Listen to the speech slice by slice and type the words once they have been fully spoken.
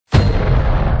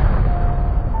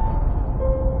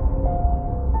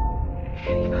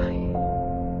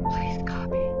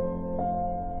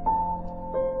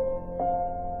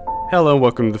Hello,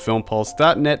 welcome to the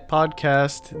FilmPulse.net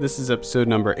podcast. This is episode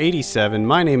number 87.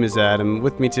 My name is Adam.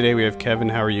 With me today we have Kevin.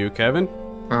 How are you, Kevin?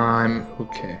 I'm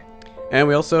okay. And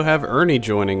we also have Ernie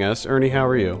joining us. Ernie, how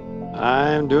are you?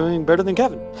 I'm doing better than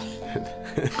Kevin.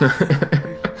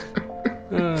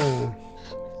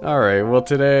 All right, well,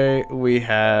 today we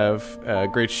have a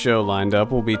great show lined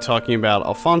up. We'll be talking about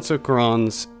Alfonso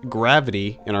Cuarón's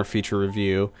Gravity in our feature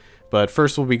review. But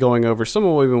first we'll be going over some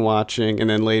of what we've been watching, and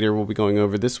then later we'll be going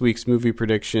over this week's movie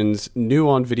predictions, new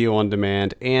on video on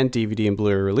demand, and DVD and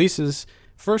Blu-ray releases.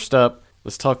 First up,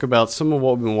 let's talk about some of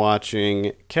what we've been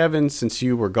watching. Kevin, since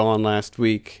you were gone last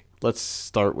week, let's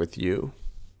start with you.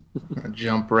 I'll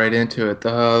jump right into it.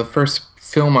 The first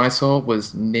film I saw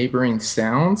was Neighboring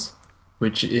Sounds,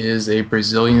 which is a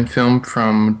Brazilian film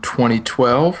from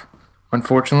 2012.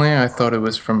 Unfortunately, I thought it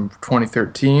was from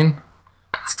 2013.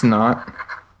 It's not.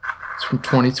 It's from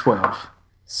 2012.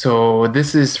 So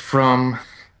this is from,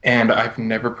 and I've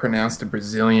never pronounced a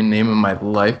Brazilian name in my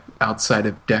life outside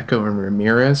of Deco and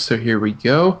Ramirez, so here we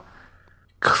go.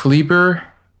 Kleber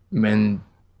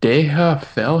Mendeja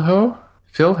Filho?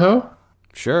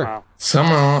 Sure. Wow.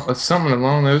 Something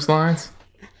along those lines.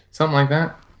 Something like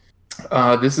that.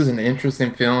 This is an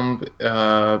interesting film,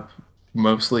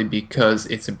 mostly because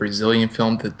it's a Brazilian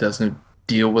film that doesn't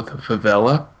deal with a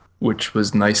favela, which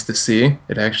was nice to see.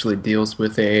 It actually deals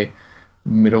with a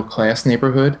middle-class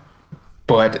neighborhood,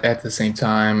 but at the same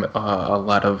time, a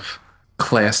lot of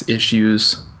class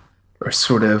issues are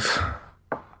sort of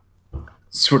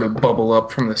bubble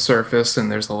up from the surface,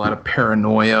 and there's a lot of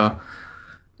paranoia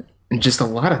and just a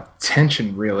lot of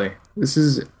tension, really. This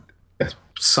is a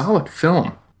solid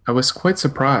film. I was quite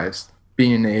surprised,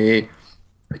 being a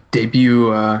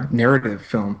debut narrative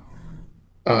film.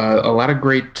 A lot of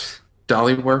great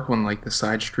dolly work on like the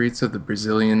side streets of the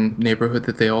Brazilian neighborhood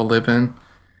that they all live in.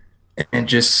 And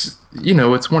just,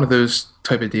 it's one of those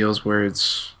type of deals where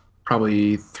it's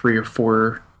probably 3 or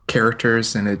 4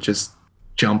 characters and it just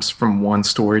jumps from one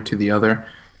story to the other.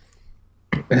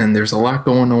 And there's a lot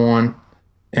going on,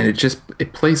 and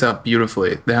it plays out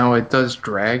beautifully. Now it does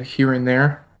drag here and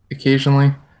there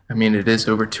occasionally. I mean, it is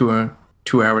over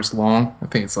 2 hours long. I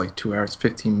think it's like 2 hours,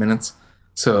 15 minutes.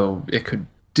 So it could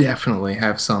definitely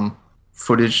have some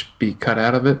footage be cut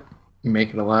out of it, make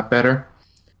it a lot better.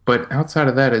 But outside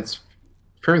of that, it's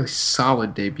a fairly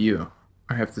solid debut,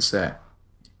 I have to say.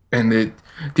 And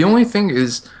the only thing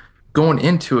is, going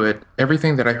into it,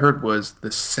 everything that I heard was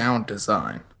the sound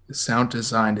design. The sound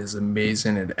design is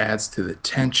amazing. It adds to the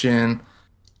tension,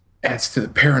 adds to the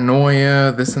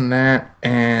paranoia, this and that.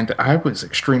 And I was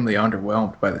extremely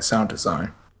underwhelmed by the sound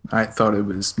design. I thought it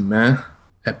was meh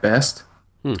at best.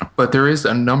 But there is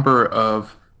a number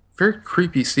of very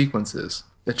creepy sequences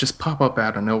that just pop up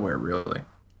out of nowhere, really,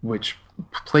 which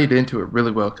played into it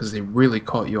really well because they really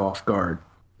caught you off guard.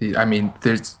 I mean,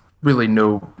 there's really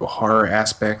no horror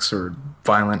aspects or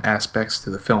violent aspects to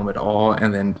the film at all,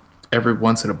 and then every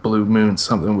once in a blue moon,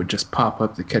 something would just pop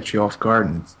up to catch you off guard,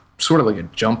 and it's sort of like a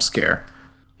jump scare,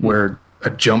 where a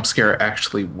jump scare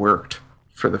actually worked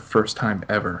for the first time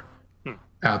ever,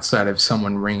 outside of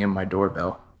someone ringing my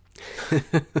doorbell.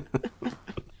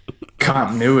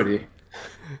 Continuity.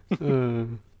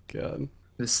 God.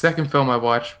 The second film I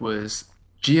watched was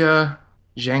Jia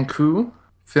Zhangku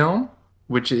film,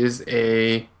 which is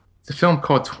a film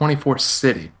called 24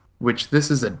 City, which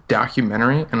this is a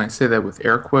documentary, and I say that with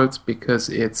air quotes because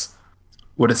it's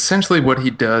what he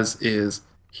does is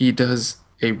he does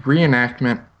a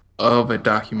reenactment of a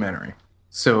documentary.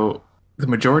 So the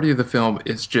majority of the film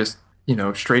is just,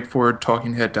 straightforward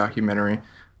talking head documentary,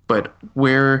 but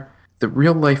where the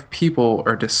real life people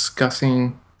are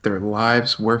discussing their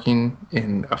lives working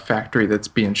in a factory that's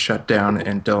being shut down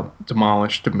and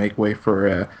demolished to make way for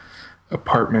a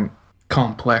apartment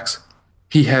complex.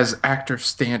 He has actors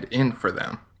stand in for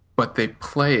them, but they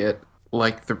play it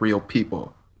like the real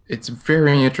people. It's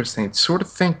very interesting. Sort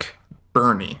of think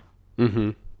Bernie,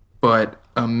 but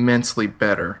immensely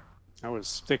better. I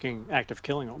was thinking active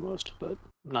killing almost, but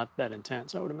not that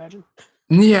intense, I would imagine.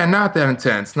 Yeah, not that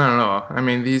intense. Not at all. I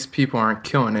mean, these people aren't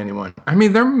killing anyone. I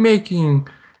mean, they're making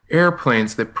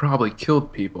airplanes that probably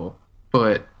killed people,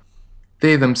 but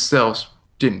they themselves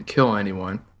didn't kill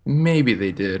anyone. Maybe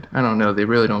they did. I don't know. They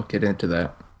really don't get into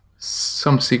that.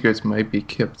 Some secrets might be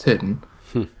kept hidden.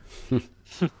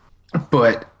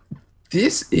 But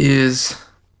this is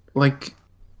like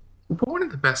one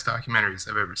of the best documentaries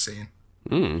I've ever seen.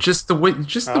 Just the way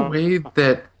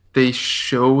that they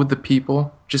show the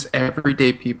people, just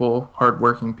everyday people,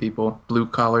 hardworking people, blue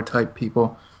collar type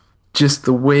people, just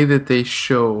the way that they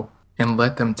show and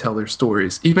let them tell their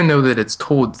stories, even though that it's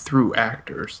told through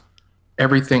actors.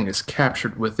 everything is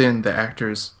captured within the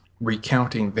actors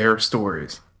recounting their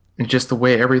stories, and just the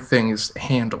way everything is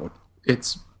handled.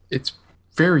 It's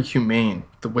very humane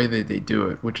the way that they do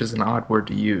it, which is an odd word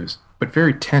to use, but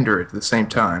very tender at the same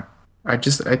time. I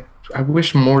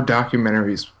wish more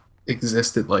documentaries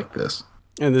existed like this.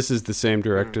 And this is the same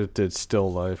director that did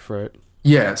Still Life, right?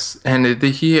 Yes, and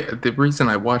the reason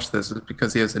I watched this is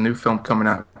because he has a new film coming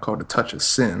out called A Touch of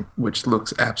Sin, which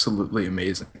looks absolutely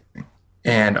amazing.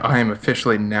 And I am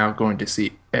officially now going to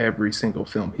see every single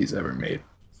film he's ever made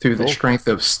through the strength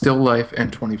of Still Life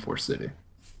and 24 City.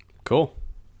 Cool.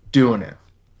 Doing it.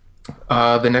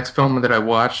 The next film that I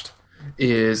watched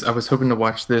is, I was hoping to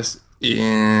watch this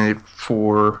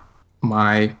for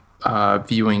my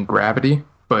viewing Gravity,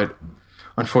 but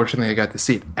unfortunately I got to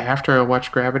see it after I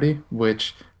watched Gravity,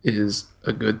 which is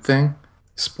a good thing.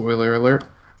 Spoiler alert.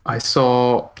 I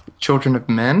saw Children of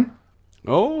Men.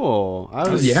 Oh, I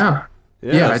was... Yeah.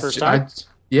 Yeah, first time?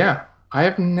 I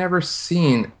have never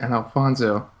seen an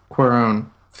Alfonso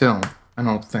Cuarón film, I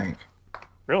don't think.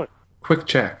 Really? Quick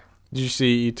check. Did you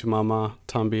see Y Tu Mama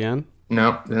Tambien?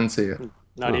 Nope, didn't see it.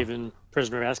 Not even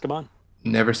Prisoner of Azkaban?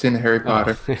 Never seen a Harry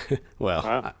Potter. Well,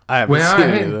 Wow. I haven't seen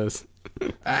any of those.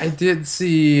 I did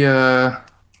see, I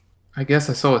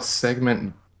guess I saw a segment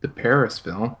in the Paris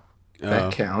film.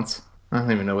 That counts. I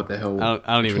don't even know what the hell.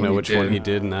 I don't even know which one he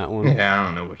did in that one. Yeah, I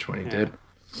don't know which one he did.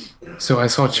 So I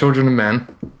saw Children of Men,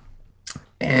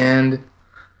 and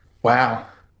wow,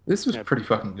 this was pretty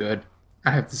fucking good.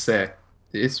 I have to say,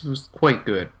 this was quite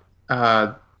good.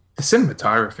 The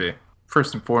cinematography,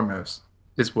 first and foremost,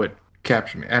 is what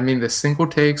captured me. I mean, the single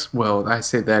takes, well, I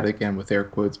say that again with air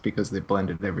quotes because they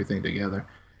blended everything together.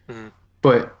 Mm-hmm.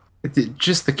 But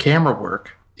just the camera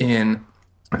work in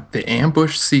the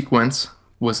ambush sequence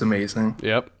was amazing.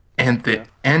 Yep. And the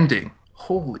ending,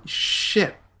 holy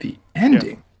shit, the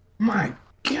ending, my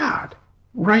God,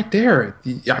 right there.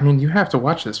 I mean, you have to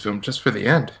watch this film just for the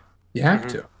end. You have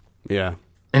to. Yeah.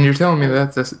 And you're telling me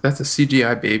that's a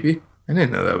CGI baby? I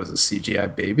didn't know that was a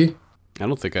CGI baby. I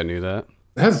don't think I knew that.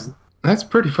 That's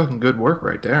pretty fucking good work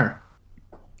right there.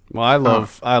 Well,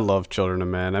 I love Children of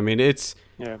Men. I mean, it's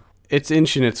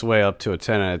inching its way up to a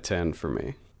 10 out of 10 for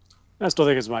me. I still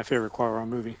think it's my favorite Cuarón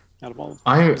movie out of all of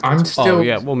them. I'm still. Oh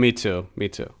yeah, well, me too.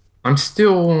 I'm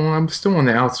still on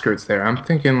the outskirts there. I'm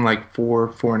thinking like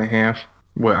 4.5.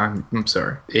 Well, I'm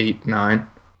sorry, 8, 9.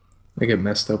 I get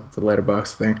messed up with the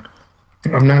letterbox thing.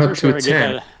 I'm not up to a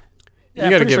 10. Yeah,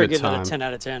 you got to give I it gave time. It a 10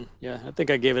 out of 10. Yeah, I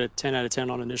think I gave it a 10 out of 10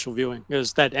 on initial viewing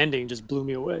because that ending just blew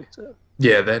me away. So.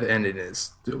 Yeah, that ending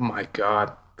is, oh my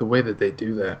God, the way that they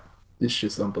do that is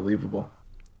just unbelievable.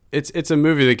 It's a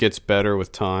movie that gets better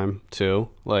with time too.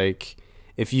 Like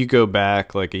if you go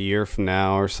back like a year from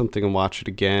now or something and watch it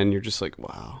again, you're just like,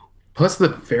 wow. Plus the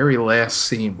very last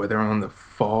scene where they're on the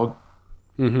fog,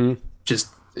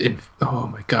 just oh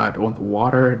my God, on the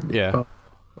water. Yeah. Oh,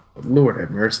 Lord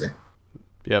have mercy.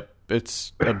 Yep,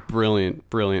 it's a brilliant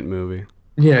movie.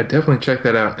 Yeah, definitely check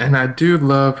that out. And I do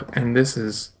love, and this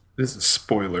is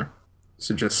spoiler,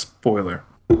 so just spoiler.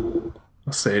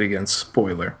 I'll say it again,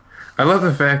 spoiler. I love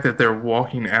the fact that they're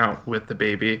walking out with the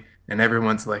baby, and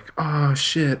everyone's like, "Oh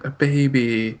shit, a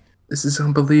baby! This is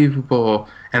unbelievable!"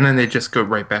 And then they just go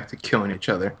right back to killing each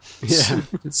other. Yeah,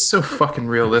 it's so fucking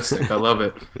realistic. I love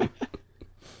it.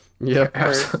 Yeah,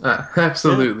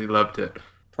 absolutely loved it.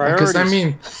 Because I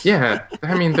mean,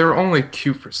 they're only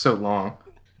cute for so long.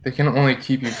 They can only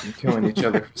keep you from killing each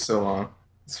other for so long.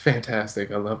 It's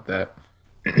fantastic. I love that.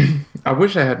 I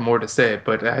wish I had more to say,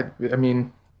 but I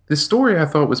mean, the story I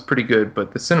thought was pretty good,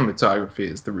 but the cinematography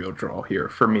is the real draw here,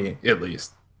 for me at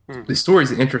least. The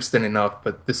story's interesting enough,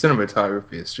 but the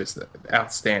cinematography is just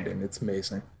outstanding. It's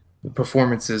amazing. The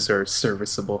performances are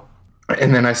serviceable.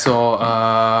 And then I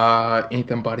saw Ain't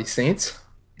Them Body Saints,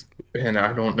 and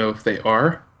I don't know if they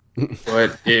are,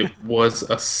 but it was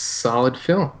a solid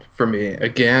film for me.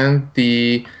 Again,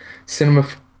 the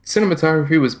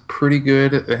cinematography was pretty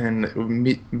good, and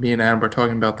me and Adam were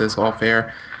talking about this off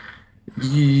air.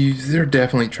 They're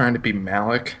definitely trying to be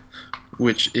Malick,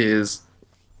 which is,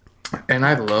 and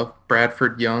I love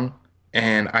Bradford Young,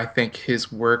 and I think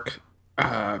his work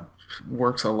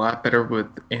works a lot better with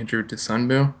Andrew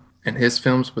Dasunmu and his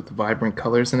films with the vibrant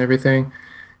colors and everything.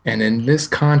 And in this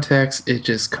context, it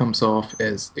just comes off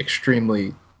as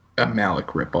extremely a Malick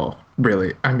ripoff.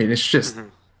 Really, I mean, it's just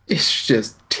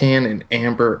tan and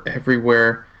amber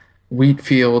everywhere, wheat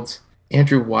fields,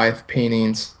 Andrew Wyeth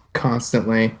paintings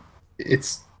constantly.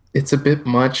 It's a bit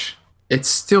much. It's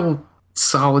still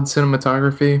solid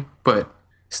cinematography, but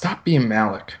stop being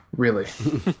Malick. Really,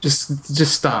 just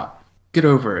stop. Get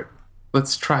over it.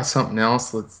 Let's try something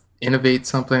else. Let's innovate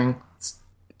something.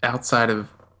 outside of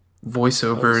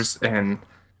voiceovers and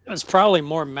It was probably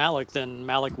more Malik than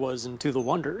Malik was in To the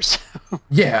Wonders.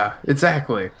 yeah,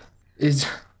 exactly. It's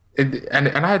and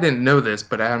I didn't know this,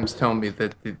 but Adam's telling me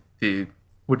that the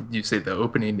what did you say the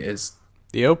opening is?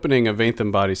 The opening of Ain't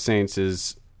Them Body Saints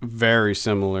is very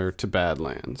similar to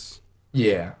Badlands.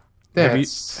 Yeah.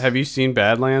 Have you seen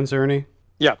Badlands, Ernie?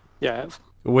 Yeah, I have.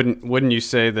 Wouldn't you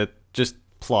say that just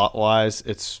plot wise,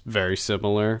 it's very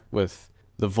similar with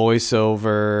the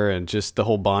voiceover and just the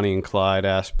whole Bonnie and Clyde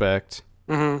aspect?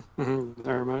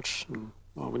 Very much. And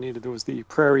all we needed was the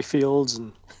prairie fields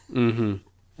and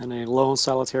and a lone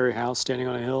solitary house standing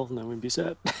on a hill, and then we'd be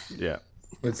set. Yeah.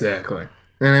 Exactly.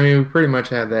 And I mean, we pretty much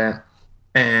had that.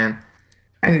 And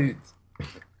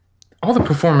all the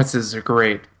performances are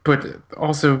great, but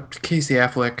also Casey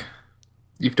Affleck,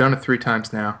 you've done it 3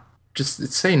 times now.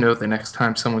 Just say no the next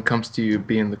time someone comes to you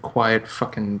being the quiet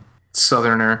fucking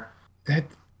southerner. That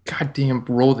goddamn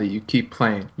role that you keep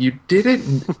playing. You did it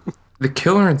in The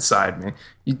Killer Inside Me.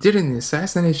 You did it in The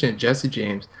Assassination of Jesse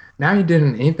James. Now you did it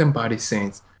in Ain't Them Body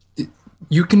Saints.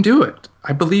 You can do it.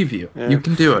 I believe you. Yeah. You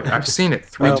can do it. I've seen it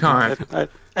 3 times.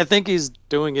 I think he's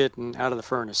doing it in Out of the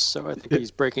Furnace, so I think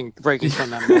he's breaking from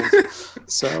that mold.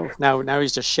 So now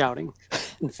he's just shouting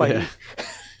and fighting. Yeah.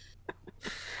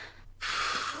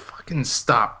 Fucking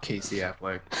stop, Casey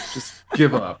Affleck. Just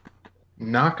give up.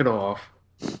 Knock it off.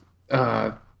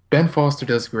 Ben Foster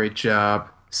does a great job.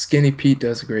 Skinny Pete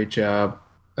does a great job.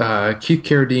 Keith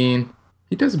Carradine,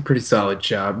 he does a pretty solid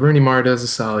job. Rooney Mara does a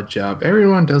solid job.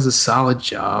 Everyone does a solid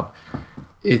job.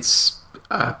 It's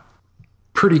a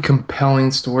pretty compelling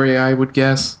story, I would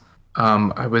guess.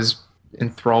 I was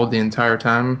enthralled the entire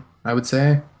time, I would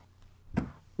say.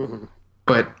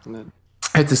 But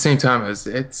at the same time,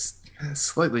 it's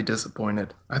slightly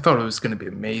disappointed. I thought it was going to be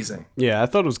amazing. Yeah, I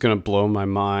thought it was going to blow my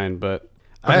mind, but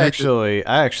I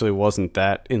actually wasn't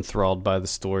that enthralled by the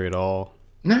story at all.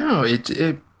 No,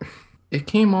 it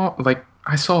came off like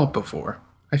I saw it before.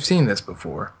 I've seen this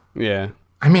before. Yeah.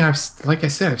 I mean, like I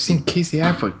said, I've seen Casey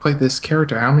Affleck play this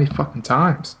character how many fucking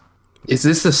times? Is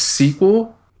this a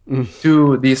sequel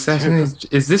to the Assassination?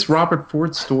 Is this Robert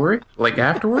Ford's story? Like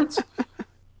afterwards?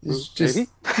 It's just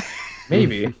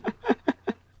maybe.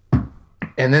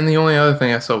 And then the only other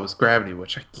thing I saw was Gravity,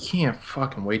 which I can't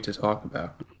fucking wait to talk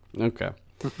about. Okay.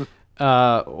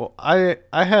 Well, I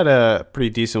had a pretty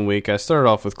decent week. I started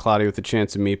off with Cloudy with a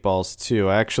Chance of Meatballs too.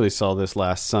 I actually saw this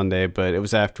last Sunday, but it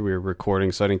was after we were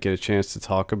recording, so I didn't get a chance to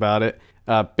talk about it.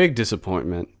 Big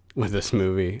disappointment with this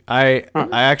movie. I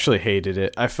actually hated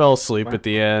it. I fell asleep at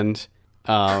the end.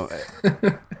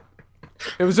 It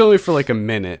was only for like a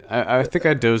minute. I think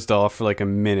I dozed off for like a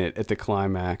minute at the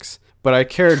climax, but I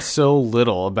cared so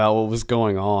little about what was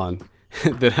going on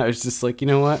that I was just like, you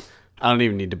know what? I don't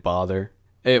even need to bother.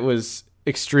 It was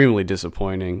extremely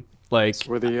disappointing. Like,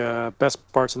 were the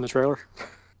best parts in the trailer?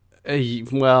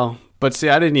 Well, but see,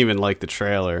 I didn't even like the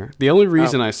trailer. The only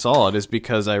reason I saw it is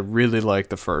because I really liked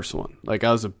the first one. Like,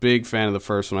 I was a big fan of the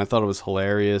first one. I thought it was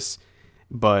hilarious.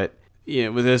 But yeah,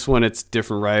 with this one, it's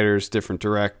different writers, different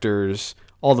directors.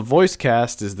 All the voice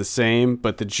cast is the same,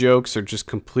 but the jokes are just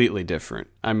completely different.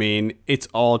 I mean, it's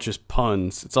all just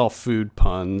puns. It's all food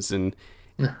puns, and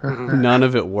none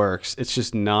of it works. It's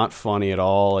just not funny at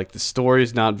all. Like, the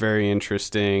story's not very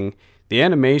interesting. The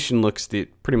animation looks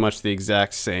pretty much the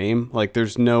exact same. Like,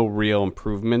 there's no real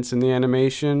improvements in the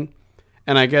animation.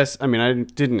 And I guess, I mean, I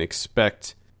didn't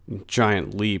expect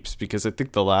giant leaps because I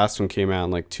think the last one came out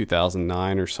in like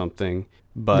 2009 or something.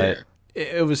 But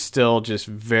it was still just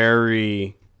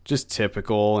very, just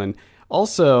typical. And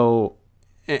also,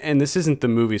 and this isn't the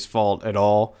movie's fault at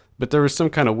all, but there was some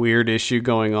kind of weird issue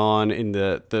going on in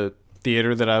the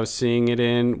theater that I was seeing it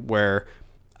in where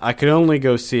I could only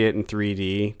go see it in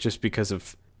 3D just because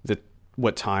of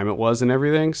what time it was and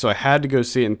everything. So I had to go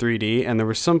see it in 3D, and there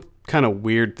was some kind of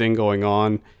weird thing going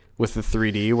on with the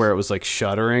 3D where it was like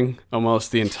shuddering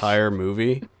almost the entire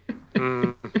movie.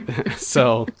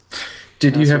 So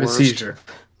did you have a seizure?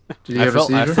 I felt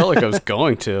like I was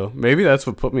going to. Maybe that's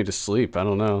what put me to sleep. I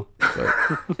don't know. But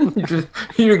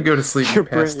you didn't go to sleep. Your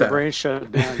brain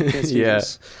shut down. Yeah.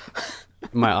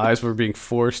 My eyes were being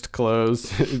forced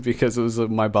closed because it was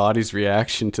my body's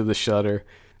reaction to the shutter.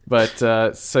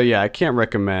 But so yeah, I can't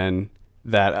recommend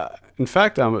that. In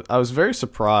fact, I was very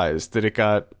surprised that it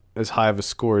got as high of a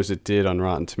score as it did on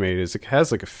Rotten Tomatoes. It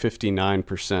has like a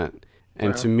 59%,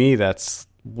 and to me, that's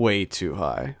way too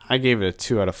high. I gave it a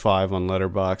 2 out of 5 on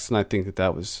Letterboxd, and I think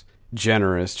that was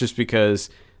generous, just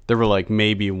because there were like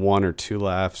maybe 1 or 2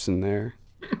 laughs in there.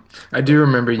 I do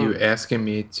remember you asking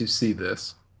me to see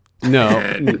this. No.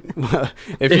 And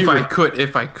if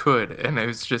if I could, and it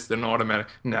was just an automatic,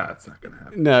 no, it's not gonna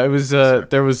happen. No, it was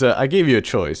there was I gave you a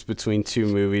choice between two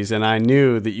movies, and I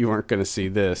knew that you weren't going to see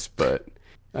this, but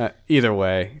either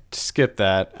way, skip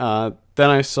that. Then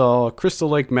I saw Crystal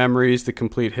Lake Memories: The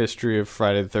Complete History of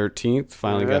Friday the 13th.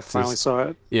 Finally saw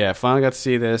it. Yeah, finally got to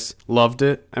see this. Loved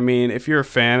it. I mean, if you're a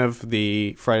fan of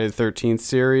the Friday the 13th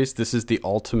series, this is the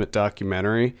ultimate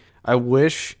documentary. I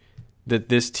wish that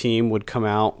this team would come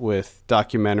out with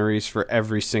documentaries for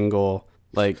every single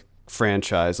like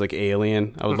franchise, like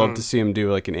Alien. I would love to see them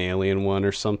do like an Alien one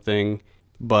or something.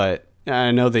 But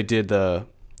I know they did the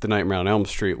Nightmare on Elm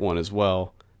Street one as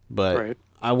well. But Right.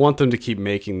 I want them to keep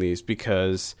making these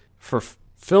because for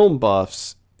film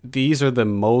buffs, these are the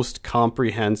most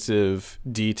comprehensive,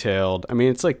 detailed. I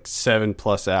mean, it's like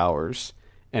 7+ hours,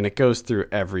 and it goes through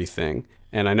everything.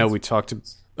 And I know we talked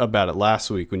about it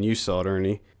last week when you saw it,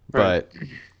 Ernie. Right. But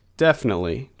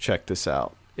definitely check this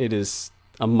out. It is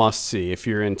a must-see if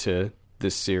you're into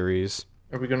this series.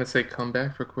 Are we gonna say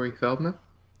comeback for Corey Feldman?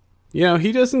 You know,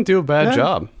 he doesn't do a bad Yeah.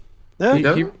 job. Yeah,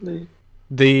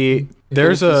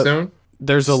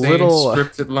 There's a little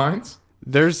scripted lines.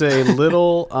 there's a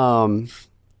little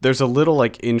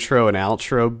like intro and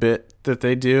outro bit that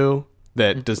they do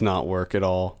that does not work at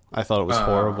all. I thought it was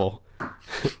horrible.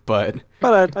 But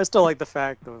I still like the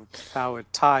fact of how it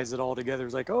ties it all together.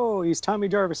 It's like, oh, he's Tommy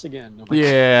Jarvis again. I'm like,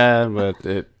 yeah, but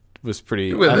it was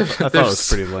pretty. I thought it was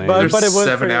pretty lame. There's but it was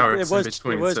 7 hours It was in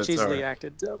between, It was so it's cheesily alright.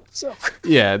 acted. So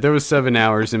Yeah, there was 7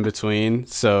 hours in between,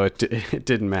 so it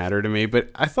didn't matter to me. But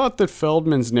I thought that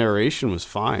Feldman's narration was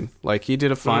fine. Like he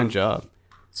did a fine job.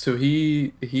 So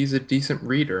he's a decent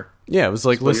reader. Yeah, it was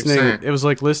like That's what you're listening. saying. It was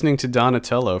like listening to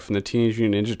Donatello from the Teenage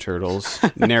Mutant Ninja Turtles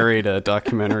narrate a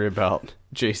documentary about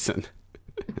Jason.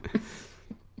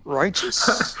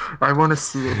 righteous. I want to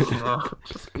see it now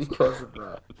just because of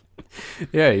that.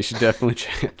 Yeah, you should definitely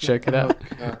check it out.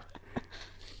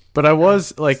 But I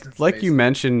was like you amazing.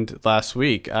 mentioned last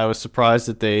week, I was surprised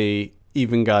that they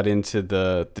even got into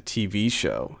the TV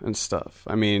show and stuff.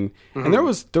 I mean, and there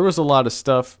was a lot of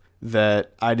stuff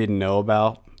that I didn't know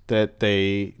about that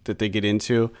they get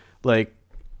into. Like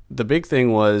the big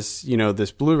thing was, you know,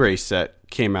 this Blu-ray set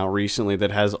came out recently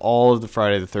that has all of the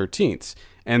Friday the 13th.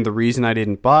 And the reason I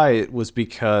didn't buy it was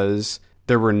because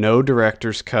there were no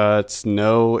director's cuts,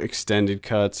 no extended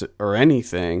cuts or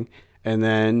anything. And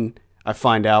then I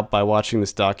find out by watching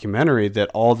this documentary that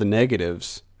all the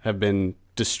negatives have been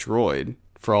destroyed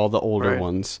for all the older Right.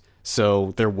 ones.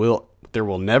 So there will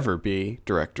never be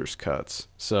director's cuts.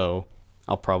 So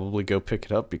I'll probably go pick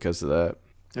it up because of that.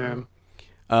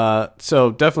 Yeah.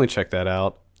 So definitely check that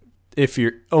out. If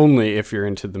you're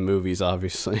into the movies,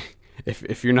 obviously.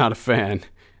 If you're not a fan,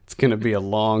 it's gonna be a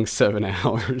long 7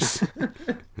 hours.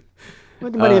 You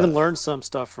might even learn some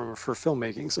stuff for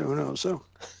filmmaking. So who knows? So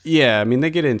Yeah, I mean they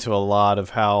get into a lot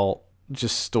of how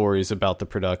just stories about the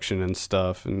production and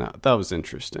stuff, and that was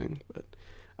interesting.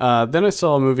 But then I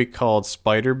saw a movie called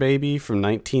Spider Baby from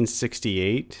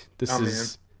 1968.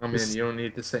 I'm in. You don't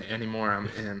need to say any more. I'm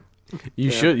in. You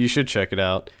should check it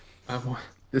out.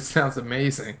 This sounds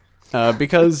amazing.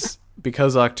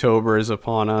 Because October is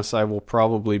upon us, I will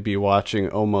probably be watching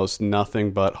almost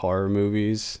nothing but horror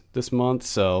movies this month.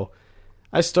 So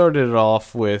I started it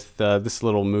off with this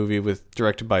little movie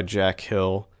directed by Jack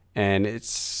Hill, and it's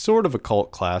sort of a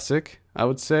cult classic, I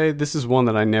would say. This is one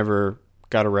that I never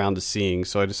got around to seeing,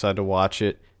 so I decided to watch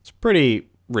it. It's pretty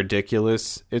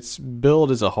ridiculous. It's billed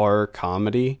as a horror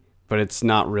comedy, but it's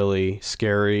not really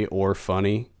scary or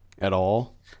funny at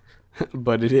all.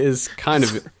 But it is kind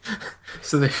of...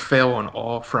 So they fail on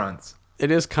all fronts.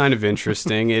 It is kind of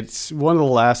interesting. It's one of the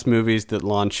last movies that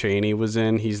Lon Chaney was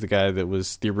in. He's the guy that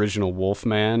was the original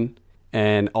Wolfman.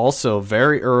 And also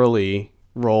very early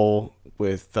role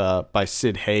with by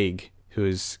Sid Haig, who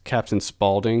is Captain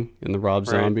Spaulding in the Rob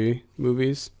Zombie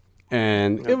movies.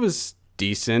 And it was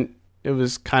decent. It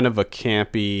was kind of a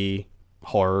campy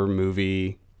horror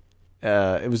movie.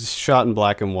 It was shot in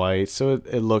black and white, so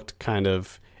it looked kind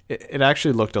of... It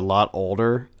actually looked a lot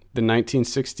older than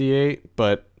 1968,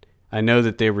 but I know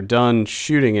that they were done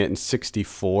shooting it in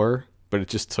 64, but it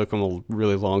just took them a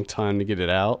really long time to get it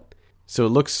out. So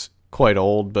it looks quite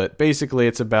old, but basically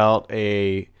it's about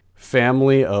a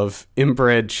family of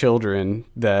inbred children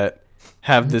that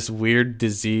have this weird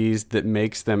disease that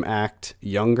makes them act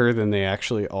younger than they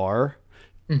actually are.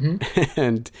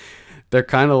 And they're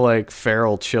kind of like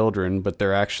feral children, but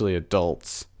they're actually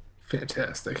adults.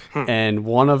 Fantastic. And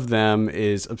one of them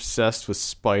is obsessed with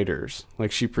spiders.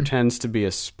 Like she pretends to be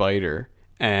a spider,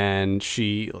 and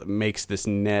she makes this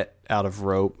net out of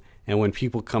rope. And when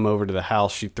people come over to the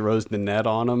house, she throws the net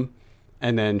on them,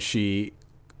 and then she,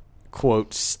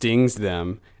 quote, stings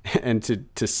them. And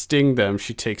to sting them,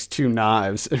 she takes 2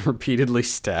 knives and repeatedly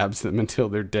stabs them until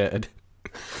they're dead.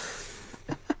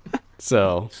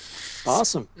 So,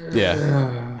 Awesome.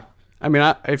 yeah. I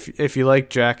mean, if you like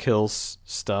Jack Hill's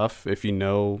stuff, if you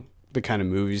know the kind of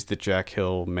movies that Jack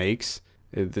Hill makes,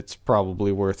 it's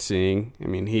probably worth seeing. I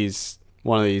mean, he's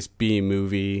one of these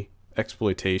B-movie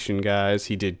exploitation guys.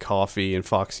 He did Coffee and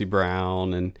Foxy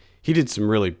Brown, and he did some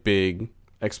really big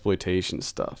exploitation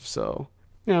stuff. So,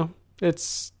 you know,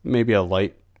 it's maybe a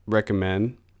light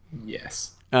recommend.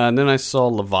 Yes. And then I saw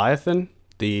Leviathan,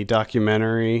 the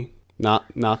documentary, not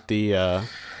the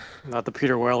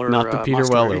Peter Weller. not the Peter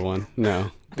Monster Weller Movie. one.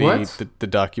 No, What? the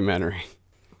documentary.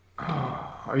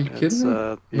 Are you It's, kidding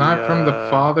me? Not from the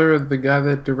father of the guy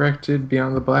that directed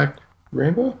Beyond the Black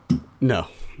Rainbow? No,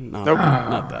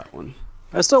 not that one.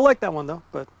 I still like that one though,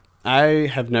 but I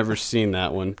have never seen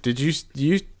that one. Did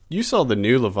you saw the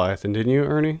new Leviathan, didn't you,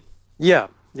 Ernie? yeah,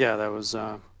 that was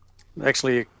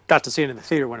actually got to see it in the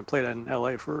theater when it played in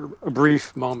L.A. for a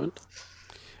brief moment.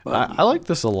 I like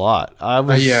this a lot.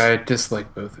 I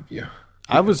dislike both of you.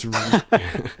 I was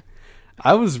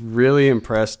I was really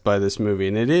impressed by this movie,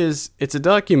 and it's a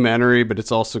documentary, but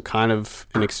it's also kind of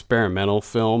an experimental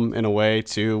film in a way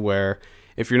too, where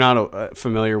if you're not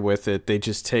familiar with it, they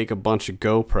just take a bunch of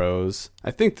GoPros.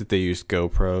 I think that they used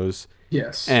GoPros.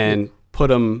 Yes. And put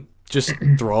them, just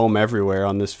throw them everywhere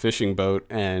on this fishing boat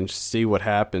and see what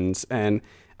happens. And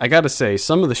I got to say,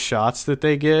 some of the shots that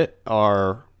they get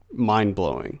are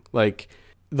mind-blowing. Like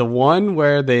the one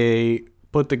where they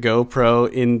put the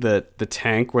GoPro in the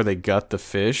tank where they gut the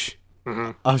fish.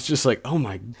 Mm-hmm. I was just like, oh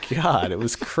my God, it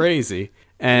was crazy.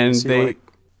 And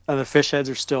and the fish heads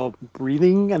are still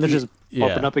breathing and they're just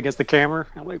bumping up against the camera.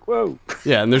 I'm like, whoa.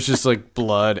 Yeah, and there's just like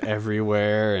blood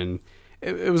everywhere, and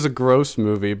it was a gross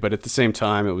movie, but at the same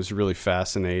time, it was really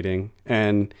fascinating.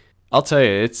 And I'll tell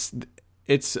you,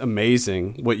 it's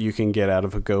amazing what you can get out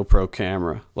of a GoPro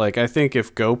camera. Like, I think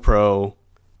if GoPro,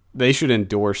 they should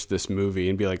endorse this movie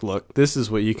and be like, look, this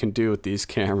is what you can do with these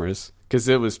cameras, because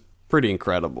it was pretty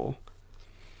incredible.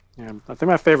 Yeah, I think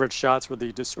my favorite shots were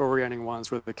the disorienting ones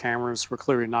where the cameras were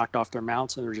clearly knocked off their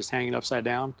mounts and they're just hanging upside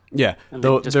down. Yeah. And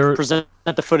they just present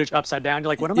the footage upside down. You're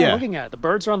like, what am I looking at? The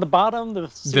birds are on the bottom.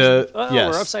 We're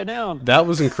upside down. That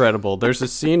was incredible. There's a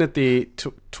scene at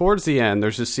towards the end,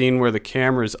 there's a scene where the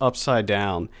camera is upside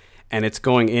down and it's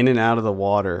going in and out of the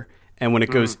water. And when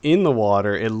it goes in the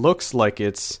water, it looks like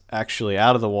it's actually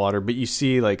out of the water, but you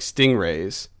see like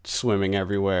stingrays swimming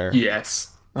everywhere. Yes.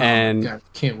 Oh, and God,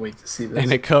 can't wait to see this.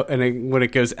 And when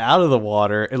it goes out of the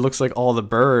water, it looks like all the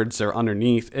birds are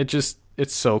underneath.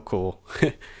 It's so cool.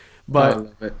 But I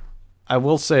love it. I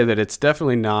will say that it's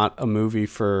definitely not a movie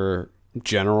for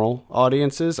general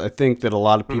audiences. I think that a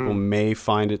lot of people may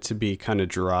find it to be kind of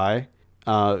dry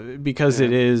because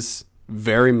it is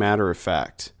very matter of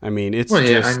fact. I mean, it's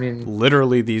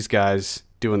literally these guys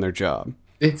doing their job.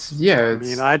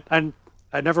 I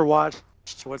never watched.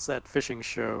 What's that fishing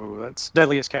show? That's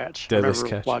Deadliest Catch. Deadliest I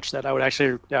never Catch. watched that. I would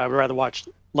actually, I'd rather watch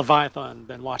Leviathan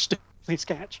than watch Deadliest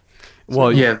Catch.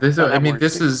 Well, yeah,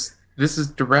 this is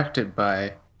directed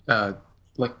by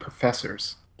like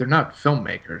professors. They're not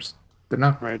filmmakers. They're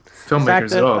not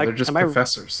filmmakers at all. They're just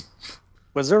professors.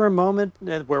 Was there a moment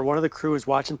where one of the crew was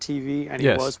watching TV and he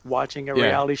was watching a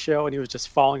reality show and he was just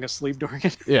falling asleep during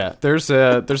it? Yeah, there's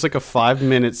like a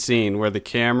 5-minute scene where the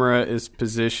camera is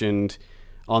positioned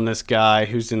on this guy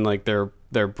who's in like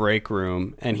their break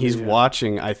room, and he's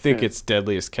watching, I think it's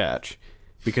Deadliest Catch,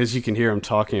 because you can hear him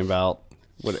talking about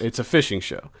it's a fishing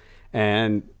show,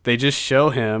 and they just show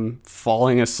him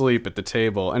falling asleep at the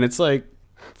table, and it's like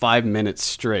 5 minutes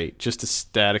straight, just a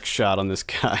static shot on this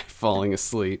guy falling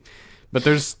asleep. But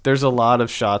there's a lot of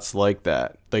shots like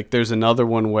that. Like there's another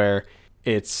one where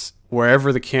it's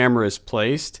wherever the camera is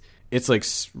placed, it's like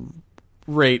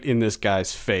right in this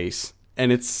guy's face,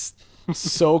 and it's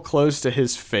so close to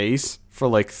his face for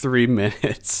like 3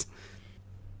 minutes,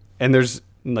 and there's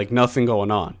like nothing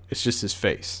going on. It's just his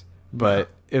face. But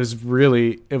it was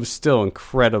still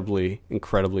incredibly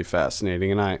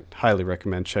fascinating, and I highly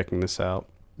recommend checking this out.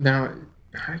 Now,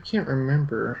 I can't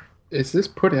remember. Is this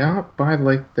put out by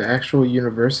like the actual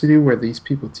university where these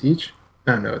people teach?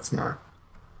 No, it's not.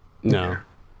 No.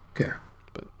 Okay.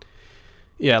 But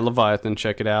yeah, Leviathan,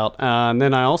 check it out. And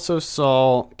then I also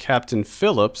saw Captain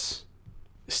Phillips,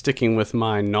 sticking with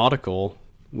my nautical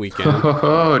weekend.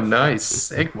 Oh, nice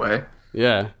segue.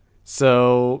 Yeah.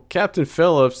 So Captain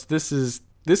Phillips,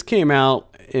 this came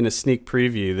out in a sneak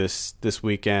preview this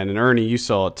weekend, and Ernie, you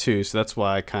saw it too, so that's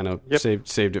why I kind of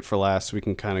saved it for last. So we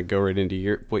can kind of go right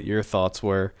into what your thoughts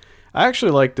were. I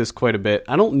actually like this quite a bit.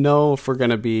 I don't know if we're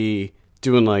going to be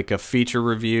doing like a feature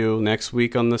review next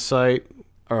week on the site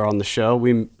or on the show.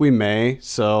 We may.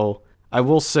 So I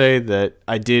will say that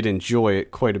I did enjoy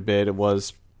it quite a bit. It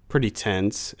was pretty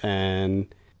tense,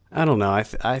 and I don't know.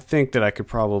 I think that I could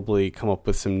probably come up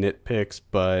with some nitpicks,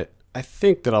 but I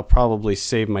think that I'll probably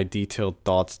save my detailed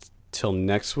thoughts till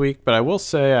next week. But I will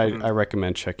say I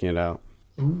recommend checking it out.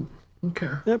 Ooh, okay.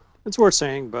 Yep, it's worth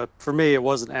saying, but for me, it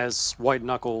wasn't as white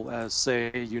knuckle as,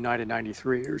 say, United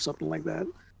 93 or something like that.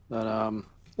 But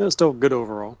it was still good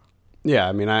overall. Yeah,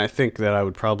 I mean, I think that I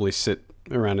would probably sit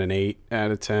around an 8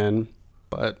 out of 10.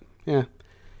 But, yeah.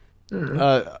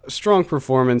 Strong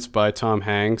performance by Tom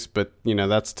Hanks, but,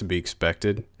 that's to be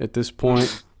expected at this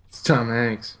point. It's Tom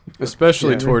Hanks.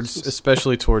 Especially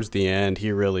towards the end,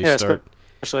 he really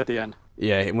especially at the end.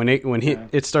 Yeah, when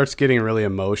it starts getting really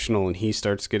emotional and he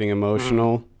starts getting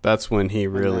emotional, that's when he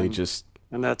really just...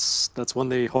 And that's when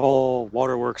the whole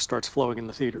waterworks starts flowing in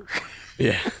the theater.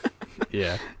 Yeah,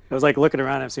 yeah. I was like looking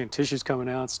around, I'm seeing tissues coming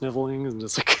out, sniveling, and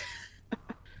just like...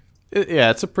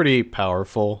 it's a pretty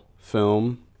powerful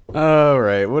film. All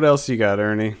right, what else you got,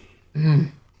 Ernie?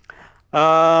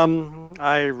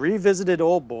 I revisited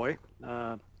Old Boy.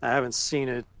 I haven't seen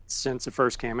it since it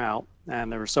first came out,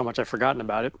 and there was so much I've forgotten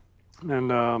about it.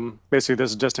 And basically,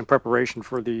 this is just in preparation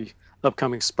for the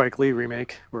upcoming Spike Lee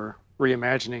remake, or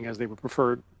reimagining, as they would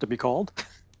prefer it to be called.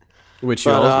 Which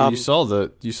you saw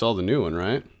the new one,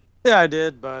 right? Yeah, I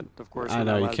did, but of course I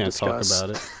know you can't talk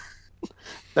about it.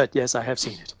 But yes, I have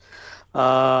seen it.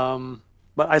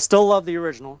 But I still love the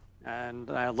original. And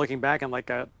looking back, I'm like,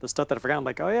 the stuff that I forgot, I'm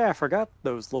like, oh yeah, I forgot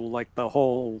those little, like, the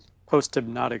whole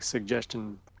post-hypnotic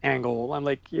suggestion angle. I'm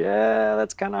like, yeah,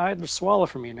 that's kind of hard to swallow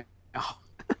for me now.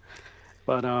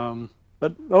 But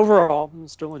overall,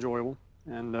 it's still enjoyable.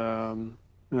 And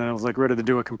I was like ready to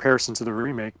do a comparison to the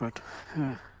remake, but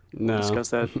we'll discuss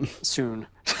that soon.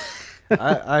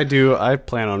 I do. I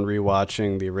plan on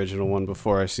rewatching the original one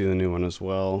before I see the new one as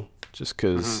well, just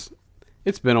because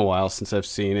it's been a while since I've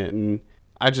seen it, and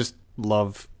I just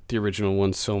love the original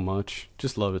one so much.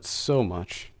 Just love it so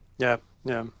much. Yeah.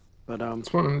 But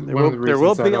there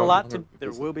will be a lot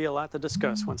to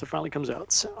discuss once it finally comes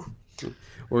out. So, what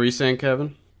were you saying,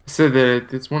 Kevin? I said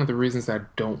that it's one of the reasons I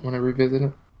don't want to revisit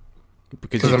it.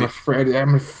 Because I'm afraid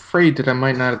that I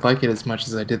might not like it as much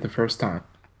as I did the first time.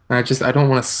 And I don't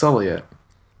want to sully it.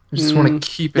 I just want to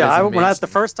keep it. Yeah, the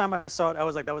first time I saw it, I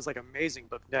was like, that was like amazing.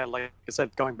 But yeah, like I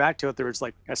said, going back to it, there was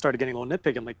like I started getting a little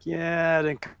nitpicky. I'm like, yeah, I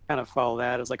didn't kind of follow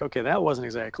that. It's like, okay, that wasn't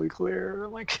exactly clear.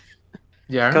 I'm like,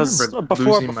 yeah, I remember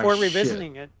before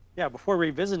revisiting it. Yeah, before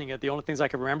revisiting it, the only things I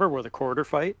could remember were the corridor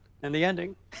fight and the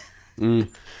ending.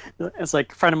 It's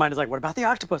like a friend of mine is like, what about the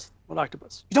octopus? What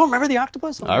octopus? You don't remember the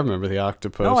octopus? I remember the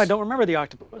octopus. No, I don't remember the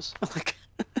octopus. Like,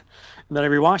 and then I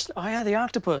rewatched. Oh yeah, the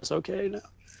octopus. Okay, no.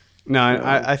 No,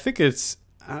 I think it's.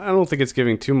 I don't think it's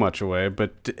giving too much away,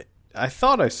 but I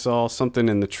thought I saw something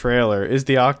in the trailer. Is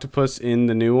the octopus in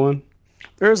the new one?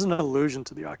 There's an allusion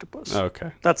to the octopus. Okay.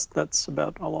 That's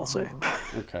about all I'll say.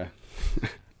 Okay.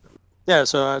 Yeah,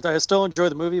 so I still enjoy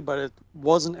the movie, but it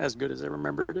wasn't as good as I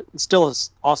remembered it. It's still an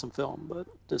awesome film, but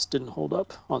just didn't hold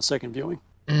up on second viewing.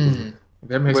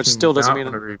 That makes which still doesn't mean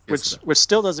I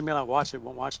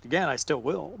won't watch it again. I still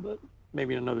will, but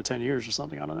maybe in another 10 years or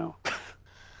something. I don't know.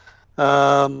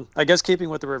 I guess keeping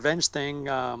with the revenge thing,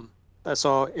 I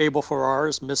saw Abel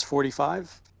Ferrara's Miss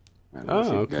 45. I don't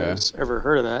know if you guys ever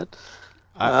heard of that.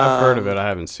 I've heard of it. I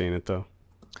haven't seen it, though.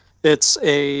 It's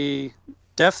a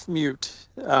deaf mute.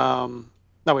 No,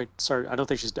 wait, sorry. I don't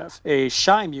think she's deaf. A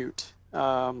shy mute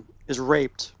is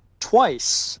raped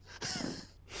twice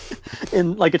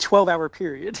in like a 12-hour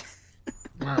period.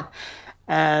 Wow.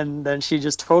 And then she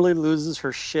just totally loses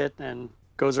her shit and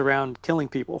goes around killing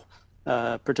people.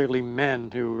 Particularly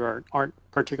men who aren't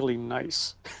particularly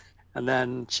nice. And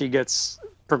then she gets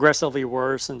progressively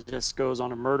worse and just goes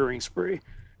on a murdering spree.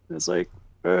 And it's like,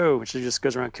 oh, she just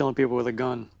goes around killing people with a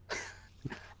gun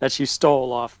that she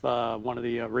stole off one of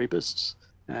the rapists.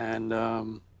 And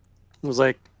it was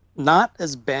like, not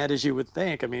as bad as you would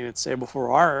think. I mean, it's Abel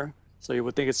Ferrara, so you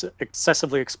would think it's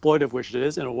excessively exploitive, which it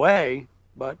is in a way,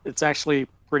 but it's actually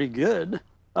pretty good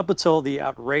up until the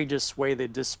outrageous way they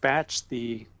dispatched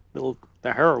the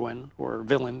heroine or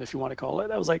villain, if you want to call it.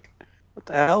 I was like, what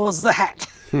the hell was that?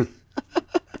 I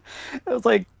was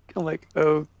like, I'm like,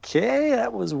 okay,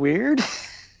 that was weird.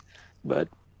 But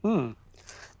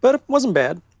it wasn't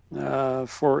bad.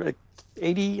 For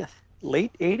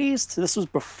late 80s, this was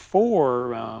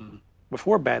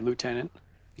before Bad Lieutenant.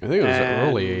 I think it was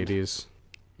early 80s.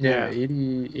 Yeah,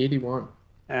 81.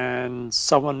 And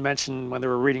someone mentioned when they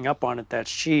were reading up on it that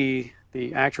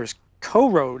the actress,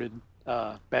 co-wrote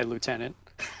Bad Lieutenant.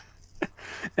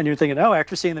 And you're thinking, oh,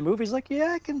 after seeing the movie, he's like,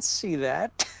 yeah, I can see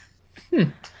that.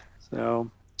 So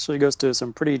he goes to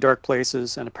some pretty dark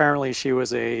places, and apparently she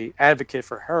was a advocate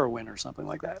for heroin or something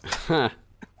like that.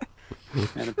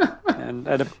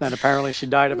 and apparently she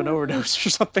died of an overdose or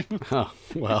something. Oh,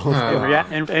 well.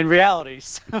 In reality.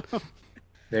 So,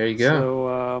 there you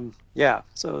go. So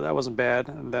so that wasn't bad.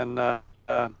 And then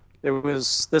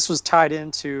this was tied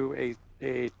into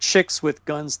a Chicks with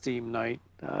Guns theme night.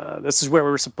 This is where we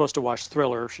were supposed to watch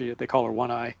Thriller. They call her One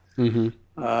Eye.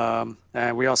 Mm-hmm.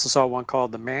 And we also saw one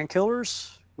called The Man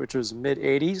Killers, which was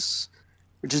mid-'80s,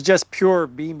 which is just pure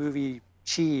B-movie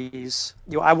cheese.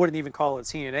 I wouldn't even call it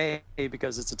TNA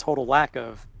because it's a total lack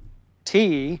of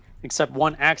T, except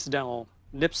one accidental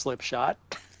nip slip shot.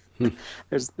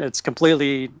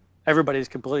 Everybody's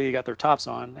completely got their tops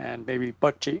on and maybe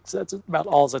butt cheeks. That's about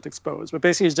all that's exposed. But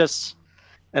basically, it's just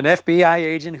an FBI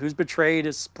agent who's betrayed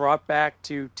is brought back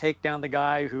to take down the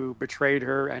guy who betrayed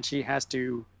her, and she has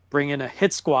to bring in a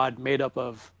hit squad made up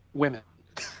of women.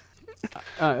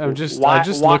 I just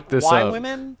looked this up. Why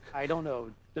women? I don't know.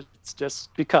 It's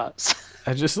just because.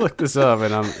 I just looked this up,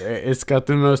 and it's got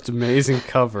the most amazing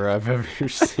cover I've ever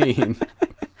seen.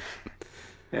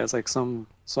 Yeah, it's like some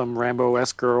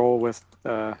Rambo-esque girl with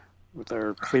her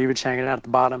cleavage hanging out at the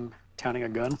bottom, counting a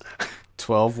gun.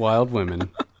 12 wild women.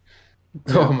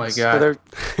 Oh my god!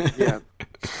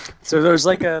 So there's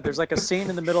like a scene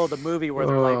in the middle of the movie where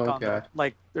they're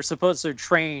they're supposed to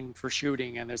train for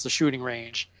shooting, and there's a shooting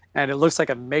range, and it looks like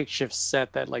a makeshift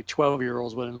set that like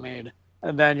 12-year-olds would have made.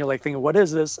 And then you're like thinking, what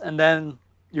is this? And then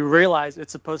you realize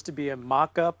it's supposed to be a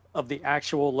mock-up of the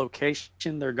actual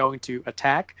location they're going to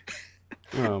attack.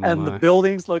 And the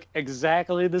buildings look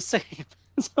exactly the same.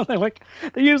 So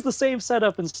they use the same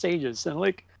setup and stages, and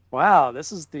like, wow,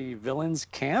 this is the villain's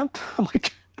camp? I'm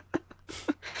like,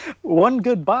 one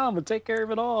good bomb would take care of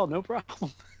it all, no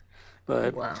problem.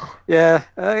 But wow. Yeah,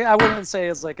 I wouldn't say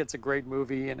it's a great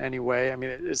movie in any way. I mean,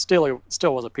 it still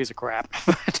was a piece of crap.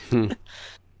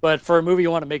 But for a movie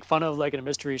you want to make fun of, like in a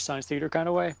mystery science theater kind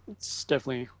of way, it's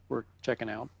definitely worth checking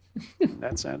out in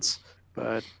that sense.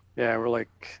 But yeah, we're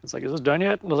like, it's like, is this done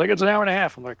yet? And I was like, it's an hour and a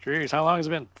half. I'm like, geez, how long has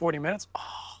it been? 40 minutes?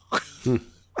 Oh.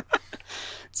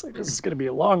 It's like, this is going to be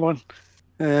a long one.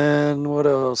 And what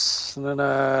else? And then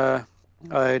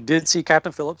I did see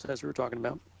Captain Phillips, as we were talking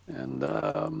about. And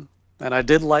I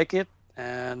did like it.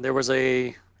 And there was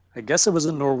I guess it was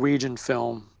a Norwegian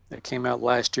film that came out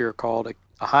last year called A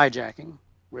Hijacking,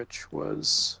 which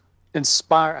was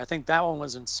inspired. I think that one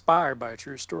was inspired by a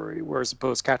true story, whereas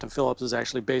opposed Captain Phillips is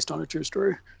actually based on a true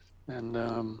story.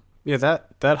 And yeah,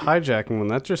 that hijacking one,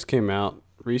 that just came out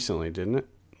recently, didn't it?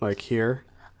 Like here?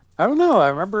 I don't know. I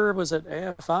remember it was at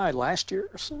AFI last year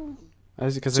or so.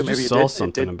 Because I just saw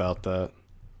something about that.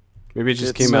 Maybe it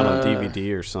just came out on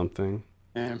DVD or something.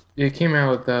 Yeah. It came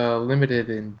out limited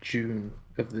in June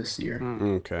of this year.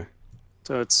 Okay.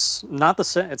 So it's not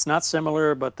it's not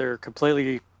similar, but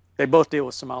they both deal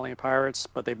with Somalian pirates,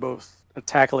 but they both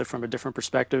tackle it from a different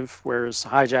perspective, whereas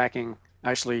hijacking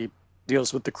actually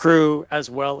deals with the crew as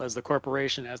well as the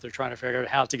corporation as they're trying to figure out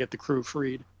how to get the crew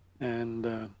freed.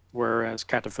 And whereas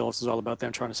Captain Phillips is all about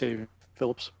them trying to save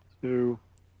Phillips. So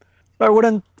I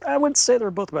wouldn't say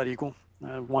they're both about equal.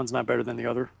 One's not better than the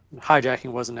other.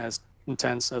 Hijacking wasn't as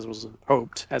intense as was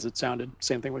hoped, as it sounded.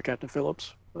 Same thing with Captain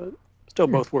Phillips, but still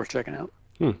both worth checking out.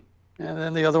 And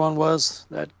then the other one was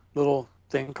that little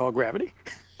thing called Gravity.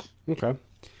 Okay.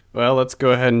 Well, let's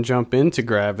go ahead and jump into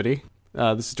Gravity.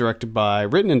 This is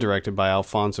written and directed by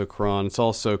Alfonso Cuarón. It's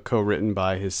also co-written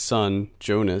by his son,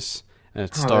 Jonas. And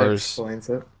it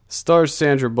stars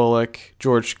Sandra Bullock,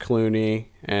 George Clooney,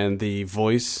 and the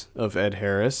voice of Ed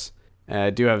Harris. I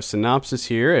do have a synopsis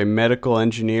here. A medical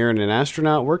engineer and an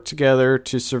astronaut work together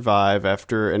to survive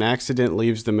after an accident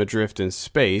leaves them adrift in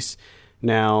space.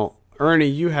 Now, Ernie,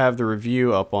 you have the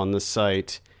review up on the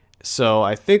site. So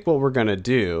I think what we're going to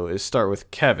do is start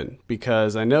with Kevin,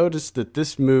 because I noticed that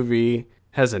this movie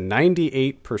has a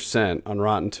 98% on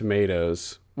Rotten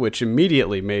Tomatoes, which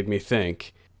immediately made me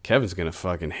think, Kevin's going to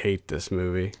fucking hate this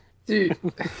movie. Dude.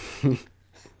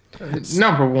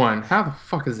 Number one, how the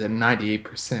fuck is it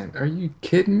 98%? Are you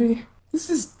kidding me? This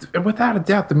is, without a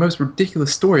doubt, the most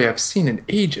ridiculous story I've seen in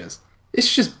ages.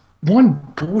 It's just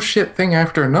one bullshit thing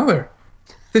after another.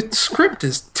 The script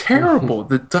is terrible.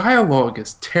 The dialogue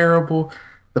is terrible.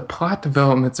 The plot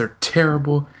developments are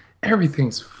terrible.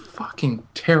 Everything's fucking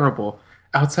terrible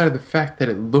outside of the fact that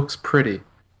it looks pretty.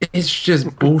 It's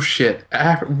just bullshit.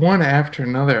 One after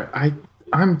another.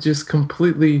 I'm just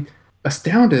completely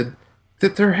astounded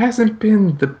that there hasn't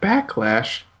been the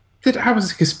backlash that I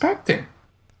was expecting.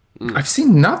 I've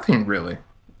seen nothing really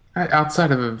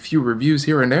outside of a few reviews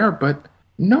here and there, but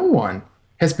no one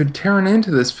has been tearing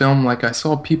into this film like I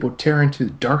saw people tear into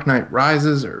Dark Knight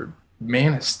Rises or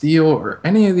Man of Steel or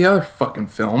any of the other fucking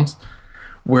films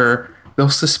where they'll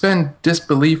suspend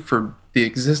disbelief for the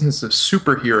existence of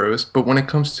superheroes, but when it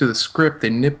comes to the script, they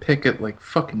nitpick it like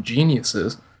fucking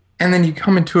geniuses. And then you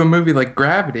come into a movie like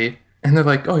Gravity, and they're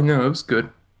like, "Oh no, it was good.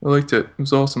 I liked it. It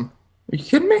was awesome." Are you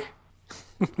kidding me?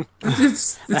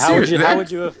 It's How would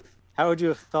you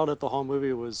have felt if the whole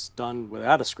movie was done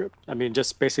without a script? I mean,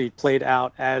 just basically played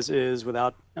out as is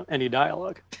without any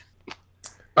dialogue.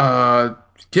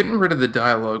 Getting rid of the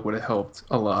dialogue would have helped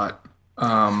a lot.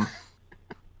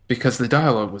 Because the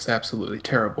dialogue was absolutely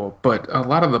terrible. But a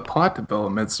lot of the plot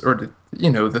developments, or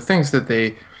the things that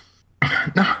they,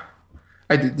 no,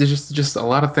 there's just a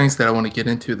lot of things that I want to get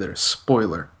into that are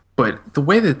spoiler. But the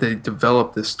way that they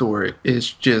develop this story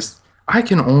is just, I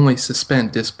can only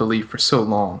suspend disbelief for so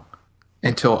long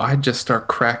until I just start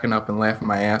cracking up and laughing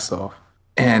my ass off.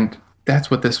 And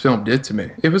that's what this film did to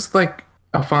me. It was like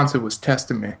Alfonso was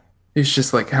testing me. He's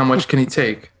just like, how much can he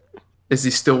take? Is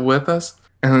he still with us?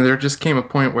 And then there just came a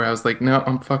point where I was like, no,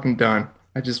 I'm fucking done.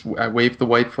 I waved the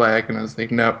white flag and I was like,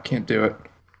 nope, can't do it.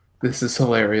 This is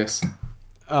hilarious.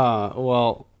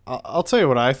 Well, I'll tell you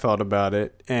what I thought about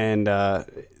it. And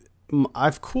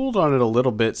I've cooled on it a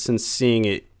little bit since seeing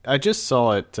it. I just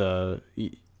saw it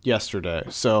yesterday.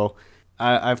 So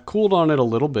I've cooled on it a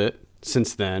little bit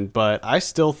since then, but I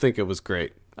still think it was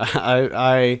great.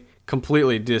 I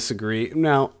completely disagree.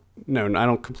 No, I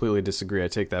don't completely disagree. I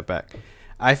take that back.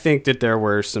 I think that there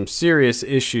were some serious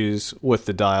issues with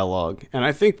the dialogue, and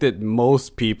I think that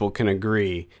most people can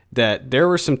agree that there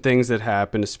were some things that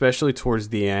happened, especially towards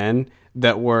the end,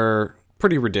 that were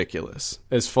pretty ridiculous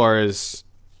as far as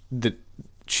the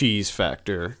cheese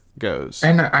factor goes.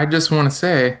 And I just want to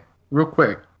say, real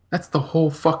quick, that's the whole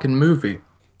fucking movie.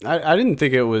 I didn't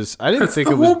think it was. I didn't That's think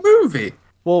the it was. whole movie.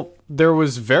 Well, there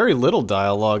was very little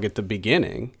dialogue at the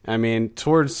beginning. I mean,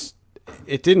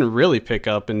 it didn't really pick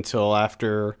up until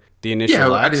after the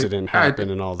initial accident happened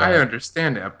and all that. I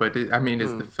understand that, but is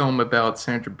the film about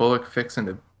Sandra Bullock fixing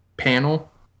a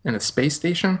panel in a space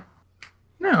station?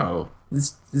 No,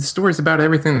 the story's about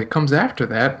everything that comes after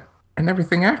that, and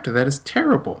everything after that is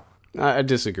terrible. I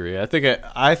disagree. I think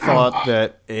I thought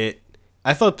that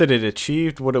it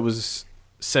achieved what it was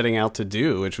setting out to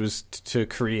do, which was to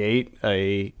create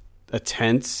a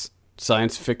tense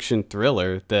science fiction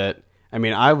thriller that, I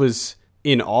mean, I was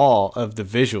in awe of the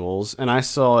visuals, and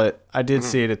I did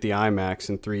see it at the IMAX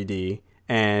in 3D,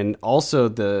 and also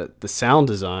the sound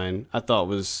design I thought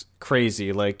was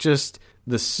crazy. Like just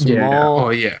the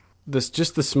small,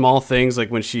 just the small things, like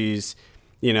when she's,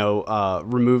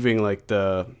 removing like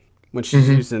when she's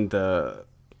using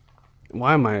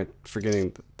why am I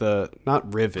forgetting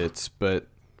not rivets, but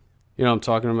you know what I'm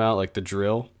talking about, like the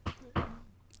drill,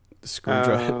 the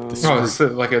screwdriver. It's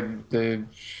like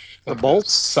the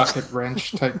bolts, socket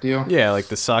wrench type deal. Yeah, like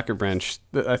the socket wrench.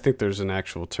 I think there's an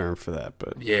actual term for that,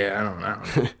 but yeah, I don't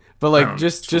know. But like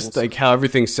just like how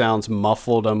everything sounds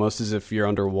muffled, almost as if you're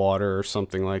underwater or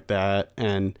something like that,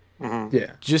 and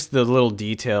just the little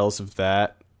details of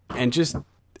that, and just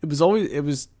it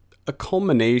was a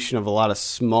culmination of a lot of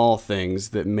small things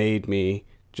that made me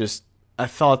just. I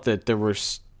thought that there were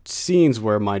scenes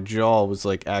where my jaw was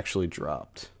like actually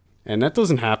dropped. And that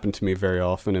doesn't happen to me very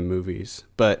often in movies,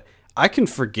 but I can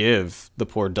forgive the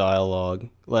poor dialogue.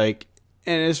 Like,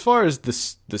 and as far as the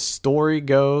story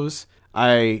goes,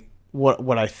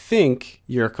 what I think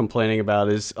you're complaining about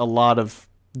is a lot of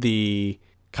the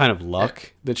kind of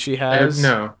luck that she has.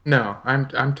 No,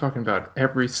 I'm talking about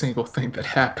every single thing that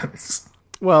happens.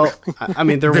 Well, I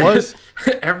mean, there was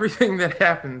everything that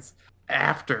happens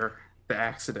after the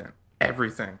accident.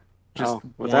 Everything.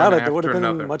 Without it, there would have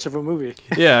been much of a movie.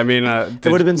 Yeah, I mean, it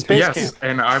would have been Space Camp. Yes,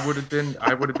 and I would have been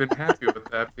happy with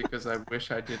that because I wish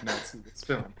I did not see this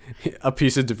film. A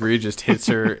piece of debris just hits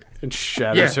her and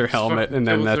shatters her helmet, and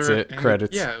then that's it.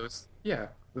 Credits.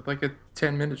 With like a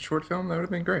 10-minute short film, that would have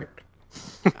been great.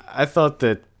 I thought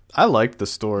that I liked the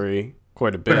story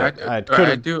quite a bit. But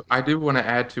I do want to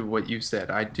add to what you said.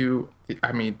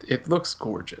 I mean, it looks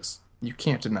gorgeous. You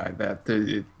can't deny that.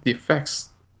 The effects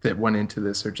that went into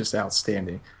this are just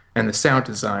outstanding, and the sound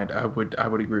design, I would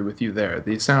agree with you there.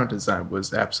 The sound design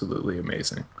was absolutely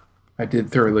amazing. I did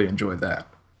thoroughly enjoy that.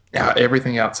 Now,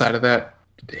 everything outside of that,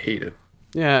 hate it.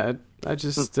 Yeah, I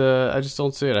just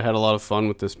don't see it. I had a lot of fun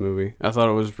with this movie. I thought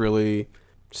it was really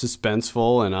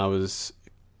suspenseful, and I was,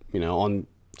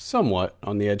 somewhat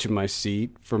on the edge of my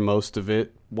seat for most of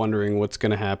it, wondering what's going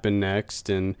to happen next.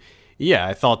 And yeah,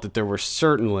 I thought that there were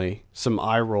certainly some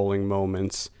eye-rolling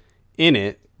moments in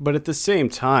it, but at the same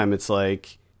time, it's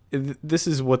like this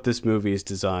is what this movie is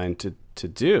designed to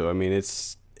do. I mean,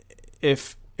 it's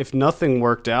if nothing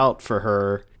worked out for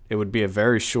her, it would be a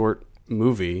very short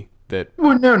movie that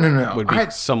Well, no. would be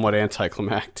somewhat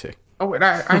anticlimactic. Oh, and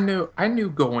I knew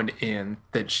going in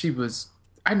that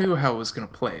I knew how it was going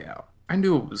to play out. I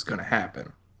knew it was going to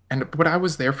happen. But I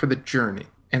was there for the journey.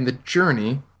 And the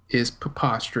journey is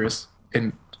preposterous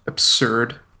and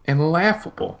absurd and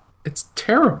laughable. It's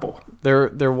terrible.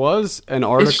 There was an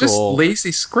article. It's just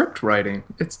lazy script writing.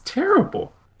 It's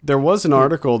terrible. There was an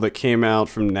article that came out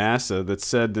from NASA that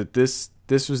said that this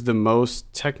was the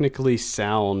most technically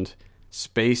sound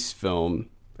space film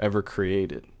ever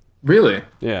created. Really?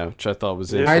 Yeah, which I thought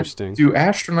was interesting. Do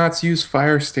astronauts use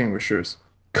fire extinguishers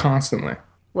constantly?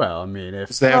 Well, I mean,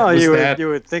 if you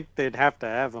would think they'd have to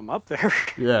have them up there.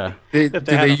 Yeah. do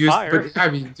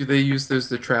they use those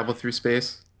to travel through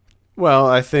space? Well,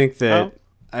 I think that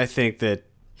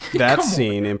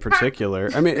scene in particular.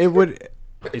 I mean,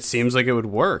 it seems like it would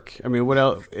work. I mean, what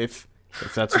else if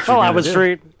that's what you're I gonna was do?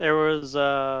 straight. There was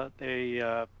a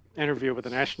interview with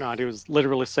an astronaut. He was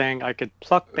literally saying I could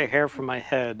pluck the hair from my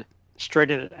head,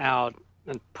 straighten it out,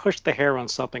 and push the hair on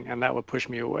something, and that would push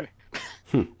me away.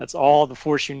 That's all the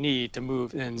force you need to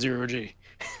move in 0G.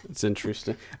 It's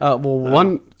interesting.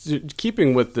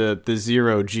 Keeping with the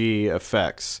 0G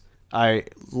effects, I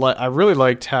really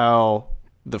liked how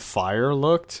the fire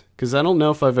looked, because I don't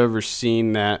know if I've ever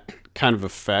seen that kind of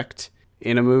effect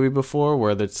in a movie before,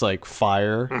 where it's like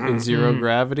fire in zero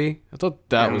gravity. I thought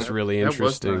that was really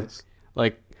interesting. That was nice.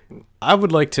 Like, I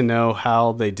would like to know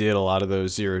how they did a lot of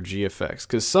those 0G effects,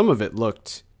 because some of it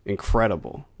looked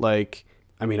incredible. Like,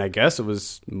 I mean, I guess it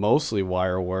was mostly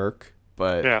wire work,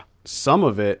 but some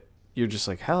of it, you're just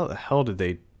like, how the hell did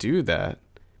they do that?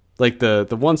 Like the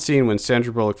one scene when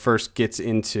Sandra Bullock first gets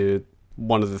into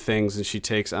one of the things and she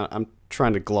takes, I'm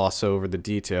trying to gloss over the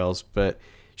details, but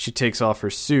she takes off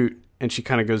her suit and she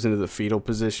kind of goes into the fetal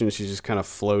position. She's just kind of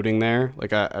floating there.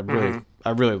 Like I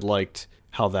really liked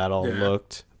how that all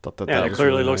looked. Thought that it was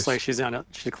clearly really looks nice. like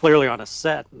she's clearly on a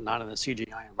set, not in a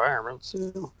CGI environment.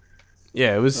 So.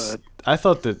 Yeah, it was. I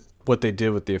thought that what they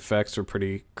did with the effects were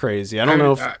pretty crazy. I don't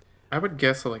know if I would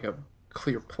guess like a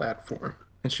clear platform,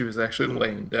 and she was actually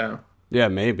laying down. Yeah,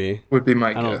 maybe. Would be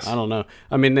my guess. I don't know.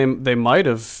 I mean, they might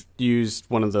have used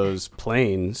one of those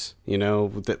planes, you know,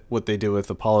 what they do with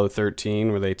Apollo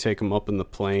 13, where they take them up in the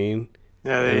plane.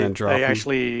 Yeah, and then drop they them.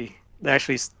 actually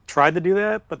tried to do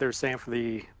that, but they're saying for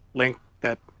the length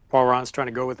that Paul Ron's trying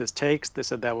to go with his takes, they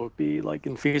said that would be like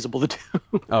infeasible to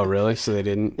do. Oh, really? So they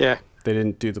didn't? Yeah. They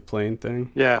didn't do the plane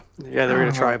thing? Yeah, they were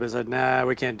going to try, but said, nah,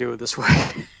 we can't do it this way.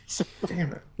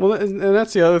 Damn it. Well, and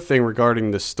that's the other thing regarding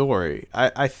the story.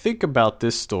 I think about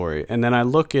this story, and then I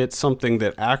look at something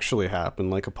that actually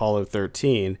happened, like Apollo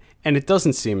 13, and it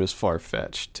doesn't seem as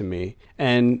far-fetched to me.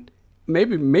 And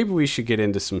maybe we should get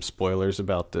into some spoilers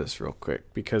about this real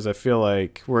quick, because I feel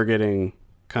like we're getting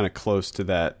kind of close to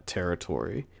that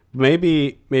territory.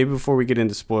 Maybe before we get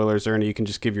into spoilers, Ernie, you can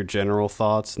just give your general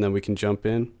thoughts, and then we can jump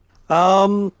in.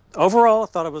 Overall, I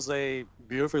thought it was a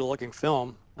beautifully looking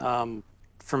film.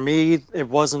 For me, it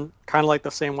wasn't kind of like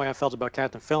the same way I felt about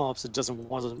Captain Phillips. It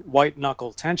wasn't white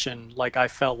knuckle tension like I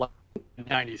felt like in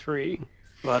 '93.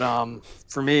 But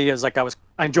for me, it's like I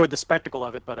enjoyed the spectacle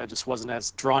of it, but I just wasn't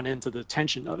as drawn into the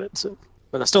tension of it. So,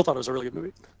 but I still thought it was a really good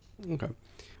movie. Okay.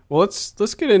 Well,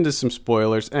 let's get into some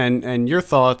spoilers, and your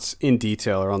thoughts in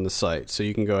detail are on the site, so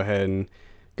you can go ahead and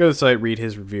go to the site, read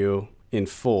his review in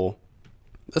full.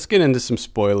 Let's get into some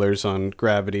spoilers on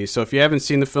Gravity. So if you haven't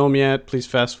seen the film yet, please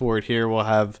fast forward here. We'll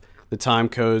have the time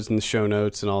codes and the show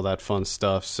notes and all that fun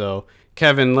stuff. So,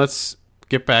 Kevin, let's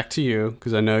get back to you,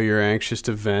 because I know you're anxious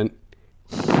to vent.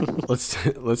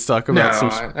 Let's talk about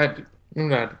I'm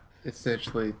not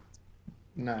essentially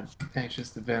not anxious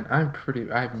to vent.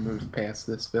 I've moved past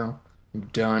this film. I'm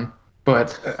done.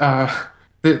 But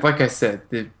like I said,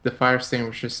 the fire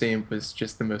extinguisher scene was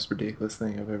just the most ridiculous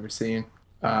thing I've ever seen.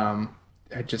 All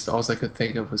I could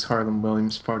think of was Harlan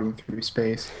Williams farting through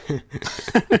space.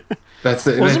 That's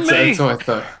it. That's all I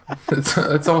thought.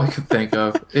 That's all I could think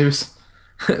of. It was.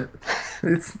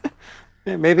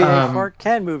 Maybe a fart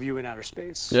can move you in outer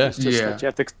space. Yeah. It's just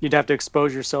that you'd have to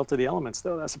expose yourself to the elements,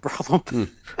 though. That's a problem.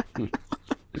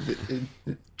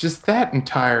 Just that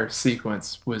entire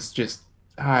sequence was just.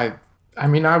 I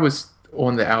mean, I was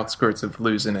on the outskirts of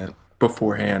losing it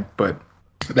beforehand, but.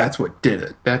 That's what did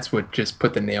it. That's what just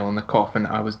put the nail in the coffin.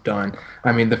 I was done.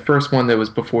 I mean, the first one that was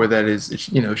before that is,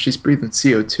 you know, she's breathing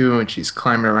CO2 and she's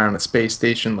climbing around a space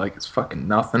station like it's fucking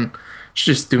nothing.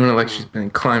 She's just doing it like she's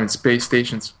been climbing space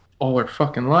stations all her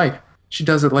fucking life. She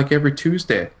does it like every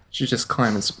Tuesday. She's just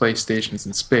climbing space stations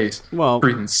in space, Well,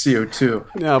 breathing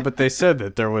CO2. no, but they said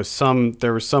that there was some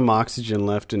oxygen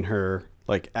left in her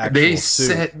like actual They suit.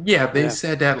 said, they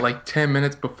said that like 10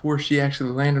 minutes before she actually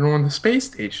landed on the space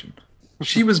station.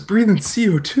 She was breathing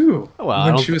CO2 Well, I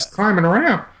when don't she was climbing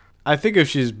around. I think if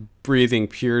she's breathing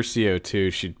pure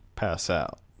CO2, she'd pass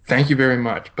out. Thank you very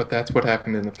much, but that's what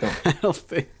happened in the film. I don't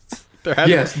think there had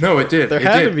Yes, no, it did. There It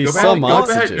had did. to be Go back- some go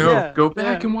back- oxygen. No, Yeah, go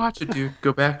back yeah. and watch it, dude.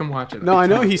 Go back and watch it. No, I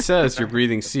know he says you're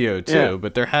breathing CO2, Yeah.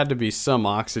 but there had to be some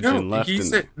oxygen left he in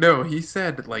said he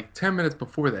said like 10 minutes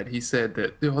before that, he said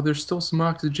that there's still some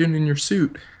oxygen in your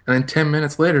suit. And then 10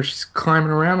 minutes later, she's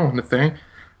climbing around on the thing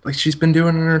like she's been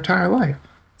doing in her entire life.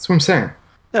 That's what I'm saying.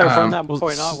 Yeah, from Um, that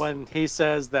point on, when he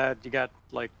says that you got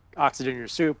like oxygen in your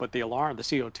suit, but the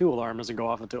CO2 alarm doesn't go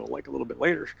off until like a little bit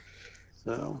later.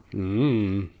 So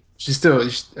She's still,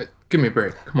 give me a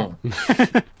break. Come on.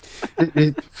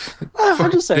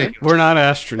 I'm just saying. We're not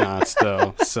astronauts,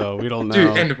 though, so we don't know.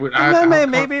 Dude,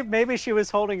 and Maybe she was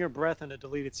holding her breath in a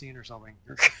deleted scene or something.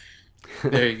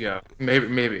 there you go.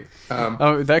 Maybe.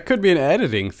 Oh, that could be an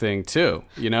editing thing too.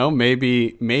 You know,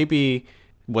 maybe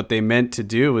what they meant to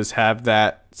do was have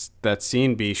that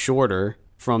scene be shorter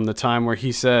from the time where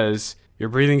he says you're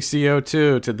breathing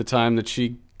CO2 to the time that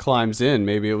she climbs in.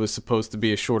 Maybe it was supposed to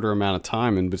be a shorter amount of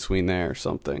time in between there or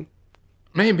something.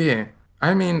 Maybe.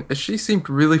 I mean, she seemed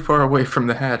really far away from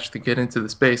the hatch to get into the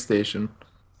space station,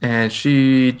 and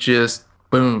she just,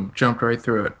 boom, jumped right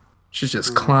through it. She's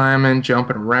just climbing,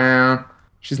 jumping around.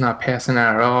 She's not passing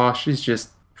out at all. She's just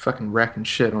fucking wrecking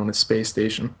shit on the space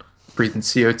station, breathing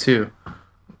CO2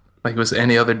 like it was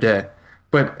any other day.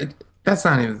 But that's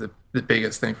not even the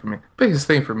biggest thing for me. The biggest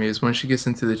thing for me is when she gets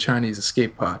into the Chinese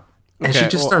escape pod, and she Okay,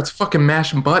 just well- starts fucking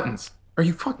mashing buttons. Are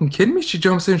you fucking kidding me? She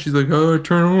jumps in. She's like, "Oh,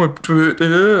 turn on.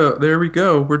 There we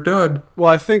go. We're done." Well,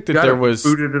 I think that Got there it. was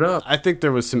Booted it up. I think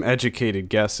there was some educated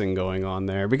guessing going on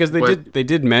there because What? they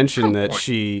did mention that on.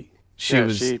 she Yeah,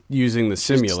 was she- using the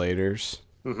simulators.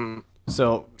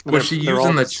 So Was she They're all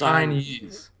using the designed-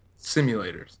 Chinese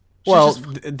simulators? She well,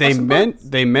 just they pressing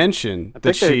they mentioned I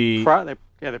that think she.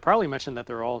 they probably mentioned that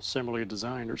they're all similarly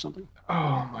designed or something.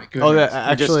 Oh my goodness. Oh,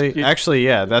 that just- actually,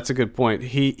 yeah, that's a good point.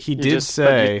 He You did just,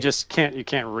 but say, you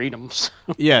can't read them.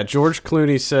 yeah, George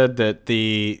Clooney said that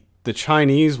the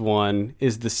Chinese one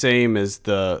is the same as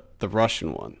the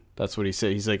Russian one. That's what he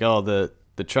said. He's like, oh, the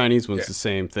Chinese one's Yeah. the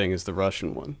same thing as the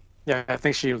Russian one. Yeah, I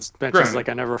think she mentions Right. like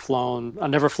I never flown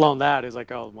that. Is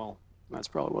like, oh well, that's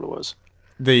probably what it was.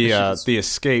 The She the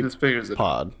escape just figures it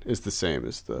pod is the same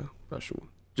as the Russian one.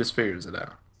 just figures it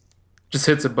out. Just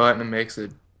hits a button and makes a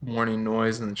warning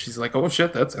noise, and she's like, "Oh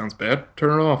shit, that sounds bad.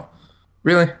 Turn it off."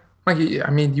 Really? Like,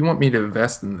 I mean, you want me to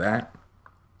invest in that?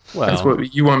 That's Well,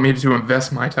 what you want me to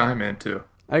invest my time into.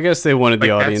 I guess they wanted Like,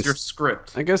 the that's audience. your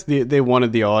script. I guess they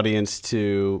wanted the audience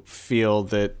to feel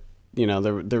that, you know,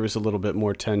 there was a little bit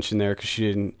more tension there because she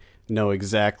didn't know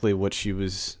exactly what she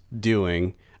was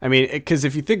doing. I mean, because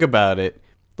if you think about it,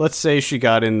 let's say she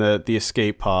got in the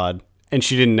escape pod and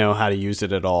she didn't know how to use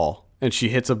it at all, and she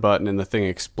hits a button and the thing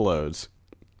explodes.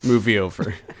 Movie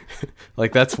over.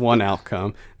 Like, that's one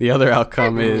outcome. The other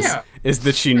outcome Yeah. is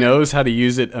that she knows how to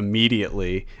use it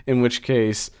immediately, in which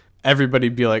case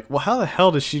everybody'd be like, well, how the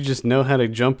hell does she just know how to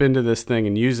jump into this thing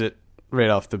and use it right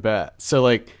off the bat? So,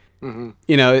 like,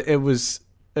 you know, it was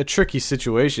a tricky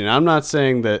situation. I'm not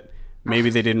saying that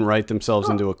maybe they didn't write themselves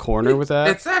into a corner with that.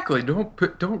 Exactly. Don't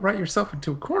write yourself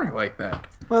into a corner like that.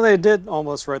 Well, they did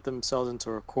almost write themselves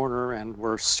into a corner and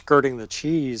were skirting the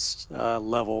cheese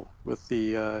level with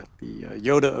the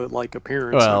Yoda-like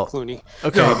appearance Well, of Clooney.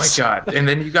 Okay. Oh my god! And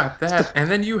then you got that, and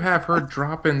then you have her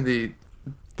dropping the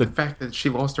fact that she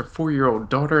lost her 4-year-old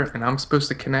daughter, and I'm supposed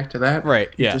to connect to that. Right,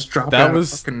 You yeah. just drop That out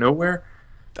was- of fucking nowhere.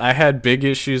 I had big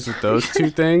issues with those two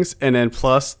things, and then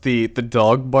plus the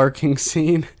dog barking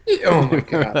scene. Oh my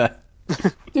god!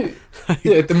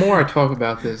 Dude, the more I talk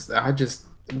about this,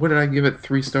 what did I give it?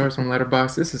 3 stars on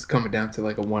Letterboxd. This is coming down to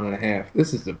like a 1.5.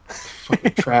 This is a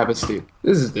fucking travesty.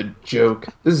 This is a joke.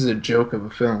 This is a joke of a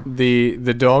film. The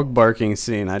dog barking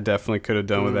scene I definitely could have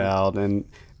done without, and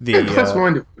the And plus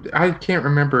one, I can't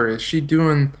remember. Is she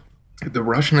doing the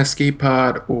Russian escape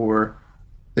pod or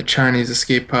the Chinese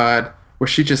escape pod, where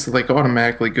she just like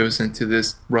automatically goes into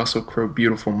this Russell Crowe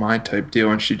beautiful mind type deal,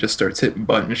 and she just starts hitting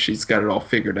buttons. She's got it all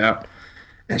figured out,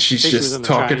 and she's I think she was just in the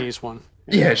talking. Chinese one.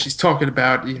 Yeah, she's talking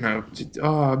about, you know,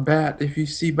 oh, Bat, if you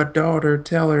see my daughter,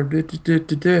 tell her. Da, da, da,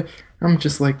 da, da. I'm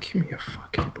just like, give me a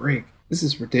fucking break. This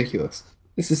is ridiculous.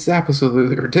 This is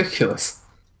absolutely ridiculous.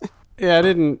 yeah,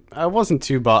 I wasn't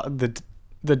too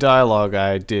the dialogue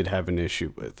I did have an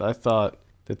issue with. I thought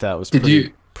that was Did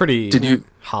pretty you- did you-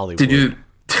 Hollywood. Did you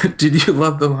Did you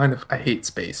love the line of "I hate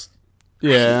space"?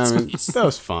 Yeah, I mean, that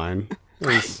was fine. It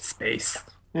I hate was, space.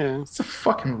 Yeah. It's a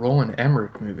fucking Roland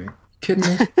Emmerich movie.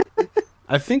 Kidding me?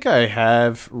 I think I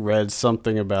have read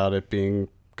something about it being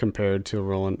compared to a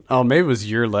Roland. Oh, maybe it was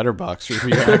your Letterbox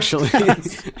review, actually.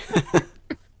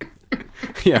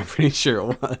 Yeah, I'm pretty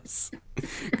sure it was.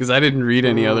 Because I didn't read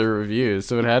any other reviews,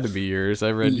 so it had to be yours.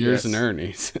 I read yours and Yes.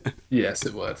 Ernie's. Yes,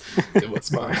 it was. It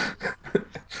was mine.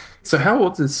 So how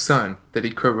old's his son that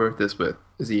he co-wrote this with?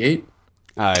 Is he 8?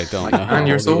 I don't Like know how 9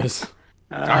 years old he old? is.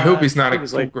 I hope he's not I a think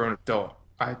it's like- full-grown adult.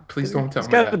 Please don't tell He's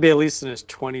me got to that. be at least in his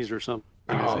 20s or something.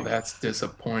 I Oh, think. that's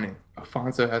disappointing.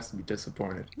 Alfonso has to be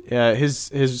disappointed. Yeah, his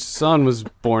son was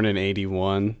born in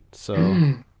 81,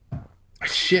 so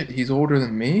Shit, he's older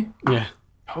than me? yeah.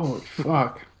 Holy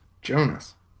fuck.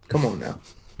 Jonas. Come on now.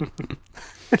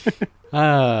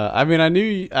 I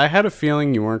mean, I had a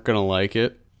feeling you weren't gonna like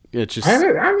it. It just I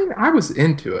mean, I was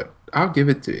into it. I'll give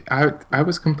it to you. I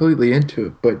was completely into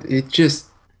it, but it just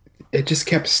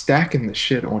kept stacking the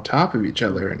shit on top of each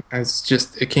other, and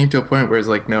it came to a point where it's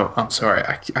like, no, I'm sorry,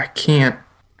 I can't,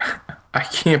 I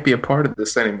can't be a part of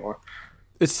this anymore.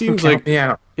 it seems Count like me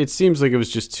out. it seems like it was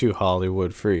just too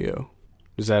Hollywood for you.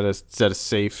 Is that a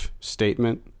safe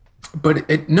statement?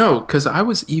 But no, because I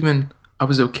was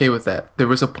okay with that. There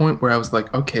was a point where I was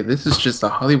like, okay, this is just a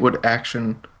Hollywood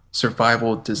action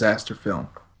survival disaster film.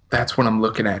 That's what I'm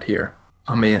looking at here.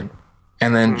 I'm in.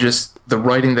 And then just the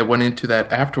writing that went into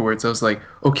that afterwards, I was like,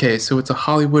 okay, so it's a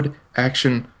Hollywood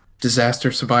action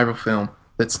disaster survival film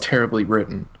that's terribly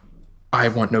written. I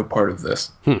want no part of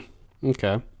this.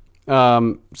 Okay.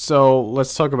 So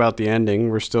let's talk about the ending.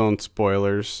 We're still in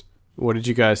spoilers. What did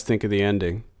you guys think of the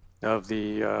ending? Of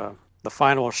the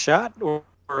final shot, or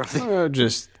of the,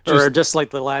 Just or just like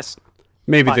the last.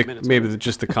 maybe 5 minutes of it.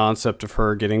 just the concept of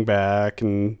her getting back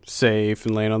and safe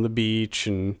and laying on the beach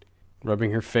and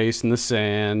rubbing her face in the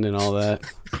sand and all that.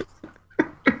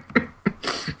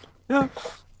 Yeah,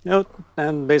 you know,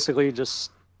 and basically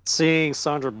just seeing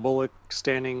Sandra Bullock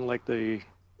standing like the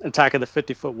Attack of the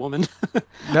 50-Foot Woman.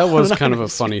 That was kind of a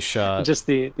funny shot. Just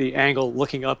the angle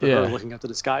looking up at Yeah. her, looking up to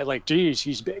the sky, like, geez,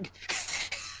 she's big.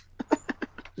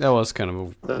 That was kind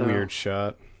of a know. weird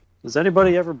shot. Has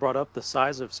anybody ever brought up the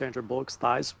size of Sandra Bullock's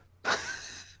thighs?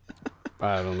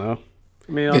 I don't know.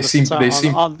 I mean, They seem on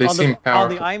powerful.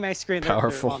 the IMAX screen,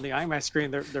 Powerful. on the IMAX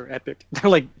screen, they're epic. They're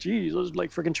like, geez, those are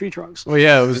like freaking tree trunks. Well,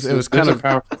 yeah, it was kind Those are of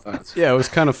powerful thoughts. yeah, it was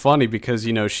kind of funny because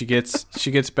she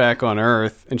gets back on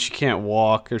Earth and she can't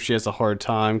walk or she has a hard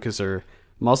time because her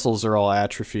muscles are all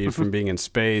atrophied from being in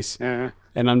space. Yeah.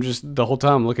 And I'm just the whole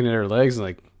time looking at her legs and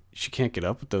like she can't get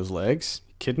up with those legs.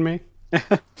 You kidding me?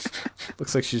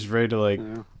 Looks like she's ready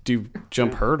to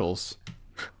jump hurdles.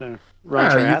 Run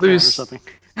Yeah, you triathlon or lose- something.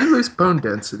 You lose bone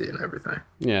density and everything.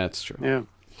 Yeah, it's true. Yeah.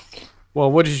 Well,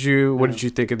 what did you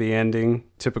think of the ending?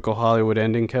 Typical Hollywood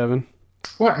ending, Kevin?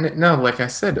 Well, no, like I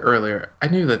said earlier, I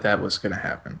knew that was going to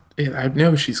happen. I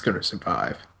know she's going to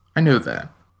survive. I knew that.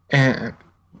 And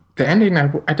the ending,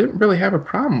 I didn't really have a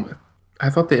problem with. I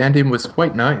thought the ending was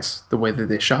quite nice, the way that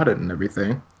they shot it and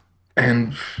everything.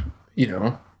 And, you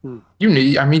know, you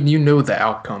know the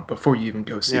outcome before you even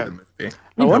go see Yeah. the movie. You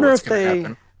I know wonder what's if gonna they.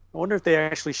 happen. I wonder if they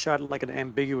actually shot like an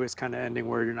ambiguous kind of ending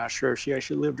where you're not sure if she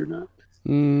actually lived or not.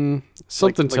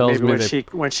 Something Like tells maybe me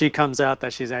when she comes out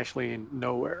that she's actually in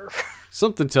nowhere.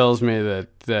 something tells me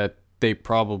that they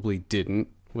probably didn't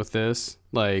with this.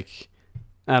 Like,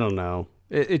 I don't know.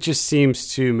 It just seems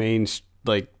too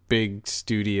big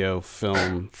studio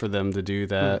film for them to do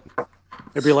that.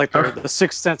 It'd be like the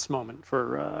Sixth Sense moment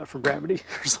for Gravity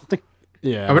or something.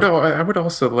 Yeah. I would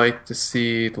also like to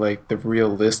see like the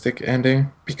realistic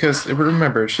ending because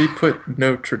remember she put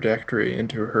no trajectory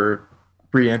into her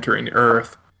re-entering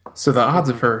Earth, so the odds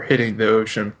of her hitting the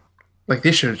ocean, like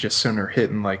they should have just shown her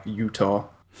hitting like Utah,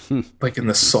 like in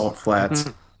the salt flats.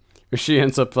 She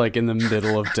ends up like in the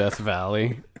middle of Death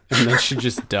Valley and then she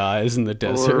just dies in the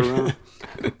desert.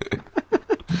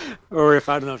 Or if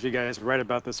I don't know if you guys read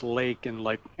about this lake in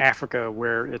like Africa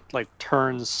where it like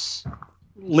turns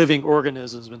living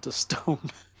organisms into stone.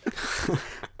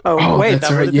 Oh, wait, that's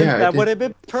that right, would have yeah, been, I did- would have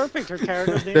been perfect. Her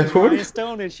character's name That is would- Ryan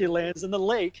Stone, and she lands in the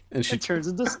lake, And she- and turns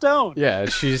into stone. Yeah,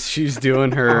 she's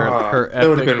doing her That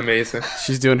would have been epic amazing.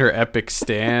 she's doing her epic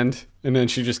stand and then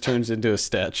she just turns into a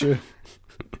statue.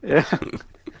 Yeah.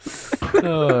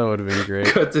 Oh, that would have been great.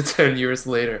 Cut to 10 years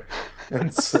later,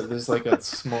 and so there's like a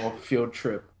small field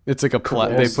trip. It's like they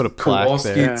put a plaque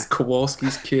there.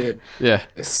 Kowalski's kid Yeah.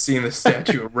 is seeing the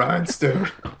statue of Rhinestone.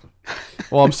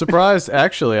 Well, I'm surprised.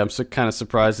 Actually, I'm kind of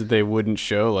surprised that they wouldn't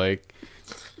show like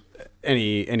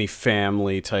any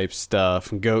family type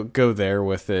stuff and go there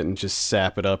with it and just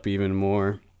sap it up even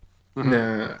more.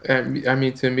 No, I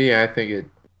mean, to me, I think it.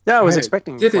 Yeah, I was I-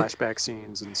 expecting did it- flashback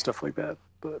scenes and stuff like that,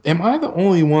 but Am I the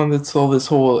only one that saw this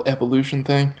whole evolution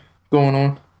thing going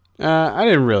on? I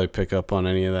didn't really pick up on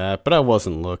any of that, but I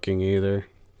wasn't looking either.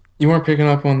 You weren't picking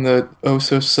up on the oh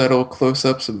so subtle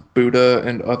close-ups of Buddha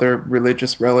and other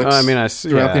religious relics I mean,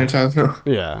 throughout the entire film.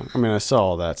 yeah. I mean, I saw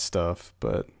all that stuff,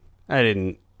 but I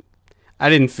didn't. I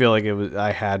didn't feel like it was.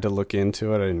 I had to look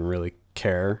into it. I didn't really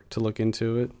care to look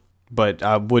into it, but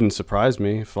I wouldn't surprise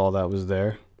me if all that was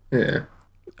there. Yeah.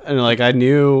 And like I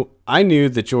knew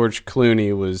that George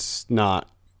Clooney was not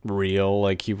real.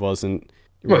 Like he wasn't.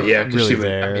 Well, yeah, because really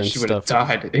there and she would have stuff.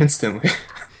 died instantly.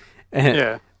 And,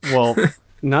 yeah. Well,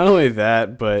 not only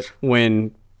that, but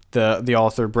when the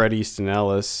author Bret Easton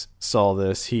Ellis saw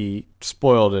this, he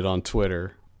spoiled it on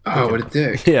Twitter. Oh, what a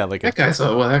dick! Yeah, like That guy's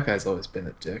always been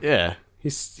a dick. yeah, he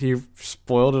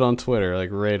spoiled it on Twitter like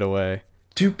right away.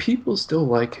 Do people still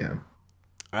like him?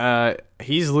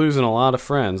 He's losing a lot of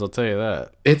friends. I'll tell you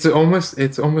that. It's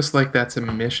almost like that's a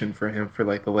mission for him for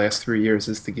like the last 3 years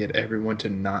is to get everyone to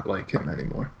not like him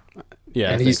anymore. Yeah,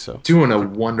 And I think he's so. doing a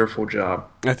wonderful job.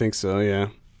 I think so. Yeah.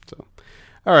 So,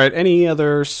 all right. Any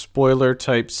other spoiler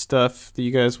type stuff that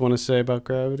you guys want to say about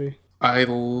Gravity? I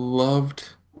loved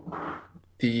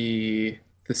the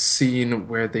scene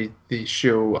where they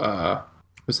show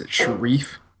was it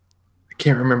Sharif? I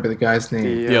can't remember the guy's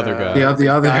name. The other guy. The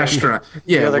other guy- astronaut.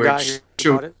 Yeah, the other where guy it who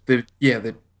showed bought it?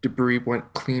 the debris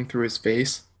went clean through his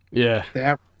face. Yeah,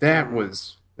 That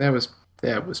was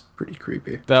pretty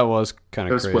creepy. that was kind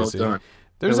That of was crazy. well done.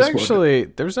 There's That was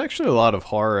well actually a lot of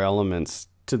horror elements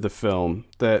to the film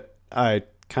that I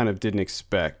kind of didn't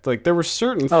expect. Like there were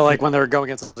certain Oh, like when they were going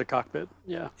into the cockpit.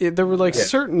 Yeah. there were like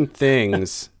certain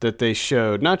things that they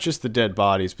showed, not just the dead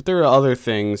bodies, but there were other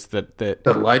things that The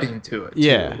lighting to it.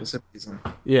 Yeah. Too, was amazing.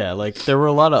 yeah, like there were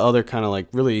a lot of other kind of like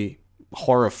really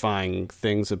horrifying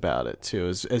things about it too.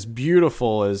 As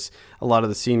beautiful as a lot of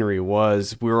the scenery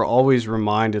was, we were always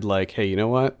reminded like, hey, you know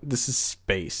what? This is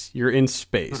space. You're in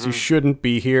space. You shouldn't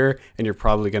be here and you're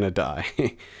probably going to die.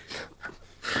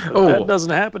 Oh, That doesn't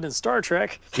happen in Star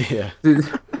Trek. yeah.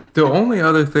 the only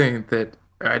other thing that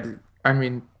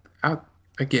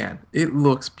again, it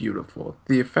looks beautiful.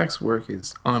 The effects work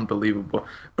is unbelievable,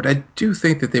 but I do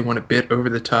think that they went a bit over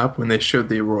the top when they showed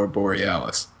the Aurora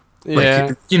Borealis.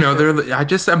 Yeah. I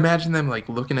just imagine them like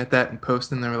looking at that and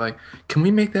posting. They were like, "Can we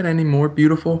make that any more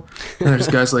beautiful?" And there's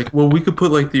guys like, "Well, we could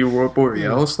put like the Aurora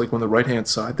Borealis like on the right hand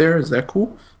side there. Is that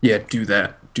cool?" Yeah, do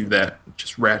that.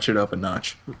 Just ratchet up a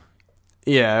notch.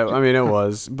 Yeah, I mean it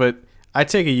was, but I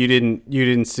take it you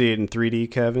didn't see it in 3D,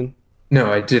 Kevin? No,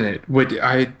 I didn't.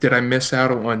 Did I miss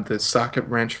out on the socket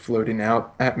wrench floating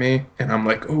out at me? And I'm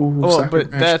like, "Oh, Oh, socket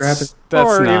but wrench, grab it." that's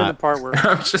or even the not. part where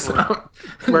I'm just where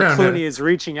no, Clooney no. is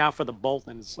reaching out for the bolt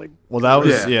and it's like, Well, that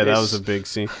was Yeah, that it's- was a big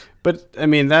scene. But I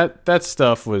mean that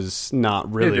stuff was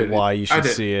not really didn't. why you I should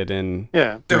didn't. see it in.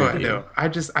 yeah. No, I 3D.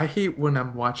 know. I hate when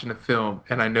I'm watching a film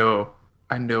and I know,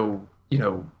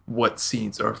 what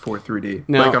scenes are for 3D.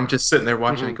 No. Like I'm just sitting there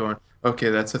watching it going, okay,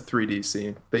 that's a 3D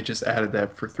scene. They just added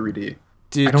that for 3D.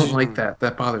 Did I don't you- like that.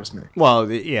 That bothers me. Well,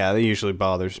 yeah, that usually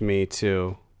bothers me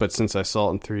too. But since I saw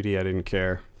it in 3D, I didn't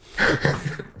care.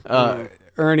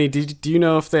 Ernie, do you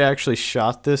know if they actually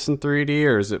shot this in 3D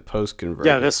or is it post converted?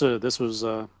 Yeah, this was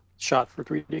shot for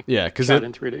 3D. Yeah, because shot it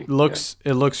in 3D.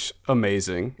 looks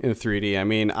amazing in 3D. I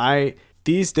mean,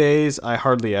 these days I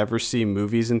hardly ever see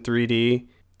movies in 3D,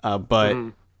 but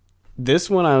this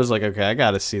one I was like, okay, I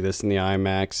got to see this in the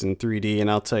IMAX in 3D, and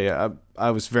I'll tell you,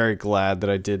 I was very glad that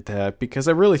I did that because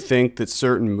I really think that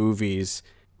certain movies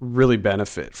really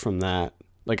benefit from that.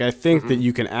 Like, I think that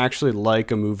you can actually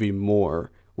like a movie more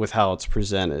with how it's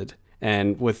presented.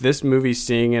 And with this movie,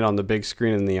 seeing it on the big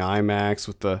screen in the IMAX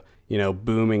with the,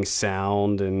 booming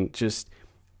sound and just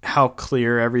how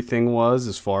clear everything was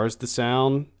as far as the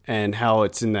sound and how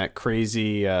it's in that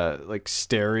crazy, like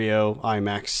stereo,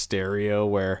 IMAX stereo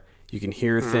where you can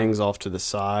hear things off to the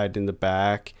side in the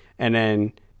back. And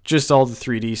then just all the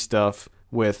 3D stuff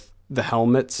with the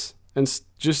helmets and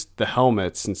just the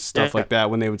helmets and stuff like that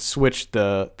when they would switch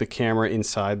the camera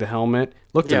inside the helmet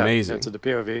looked amazing. Yeah, to the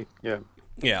POV. Yeah.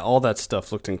 Yeah, all that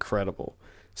stuff looked incredible.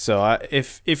 So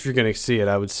if you're gonna see it,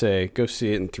 I would say go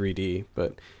see it in 3D.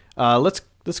 But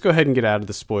let's go ahead and get out of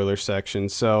the spoiler section.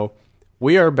 So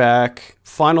we are back.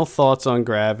 Final thoughts on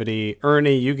Gravity.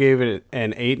 Ernie, you gave it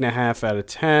an 8.5 out of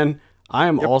 10. I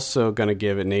am also gonna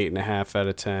give it an 8.5 out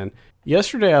of 10.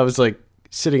 Yesterday I was like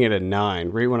sitting at a 9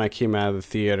 right when I came out of the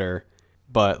theater,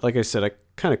 but like I said, I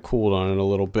kind of cooled on it a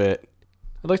little bit.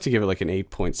 I'd like to give it like an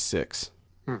 8.6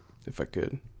 if I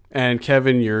could. And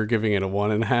Kevin, you're giving it a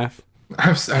 1.5.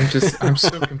 I'm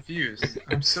so confused.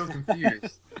 I'm so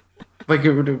confused. Like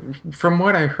from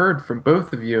what I heard from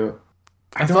both of you,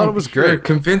 I thought it was great.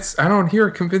 I don't hear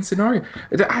a convincing argument.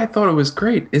 I thought it was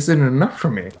great. Isn't enough for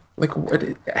me? Like what?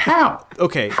 How?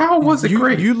 Okay. How was it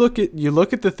great? You look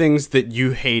at the things that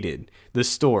you hated. The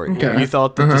story. Okay. You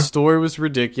thought that the story was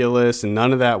ridiculous and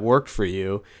none of that worked for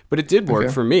you, but it did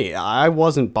work for me. I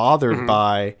wasn't bothered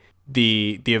by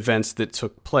the events that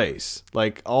took place.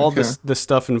 Like all the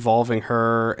stuff involving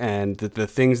her and the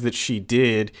things that she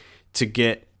did to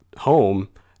get home.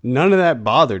 None of that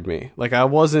bothered me. Like I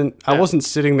wasn't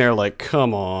sitting there like,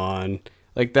 come on.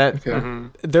 Like that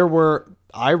there were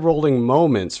eye-rolling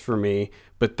moments for me,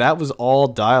 but that was all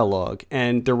dialogue,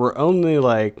 and there were only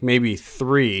like maybe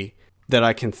 3 that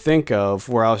I can think of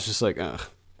where I was just like, ugh,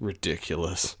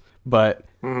 ridiculous. But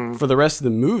for the rest of the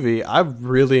movie, I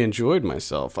really enjoyed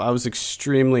myself. I was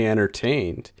extremely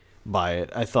entertained by it.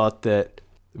 I thought that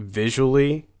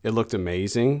visually it looked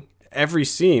amazing. Every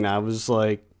scene I was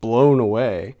like blown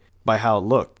away by how it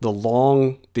looked.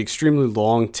 The extremely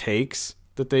long takes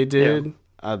that they did,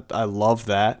 I love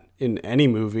that in any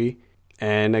movie.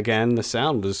 And again, the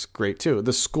sound was great too.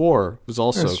 The score was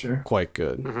also quite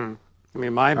good. I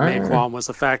mean, my main qualm was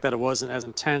the fact that it wasn't as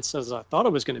intense as I thought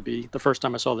it was going to be the first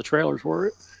time I saw the trailers for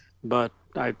it. But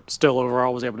I still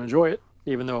overall was able to enjoy it,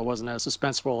 even though it wasn't as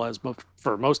suspenseful as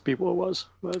for most people it was.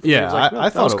 But yeah, it was like, I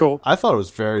thought it was cool. I thought it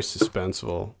was very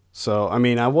suspenseful. So, I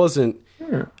mean,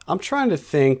 I'm trying to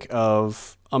think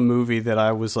of a movie that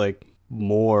I was like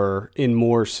more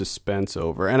suspense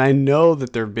over. And I know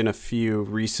that there have been a few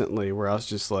recently where I was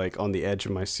just like on the edge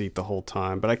of my seat the whole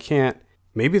time, but I can't.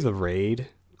 Maybe The Raid.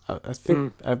 I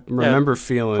think I remember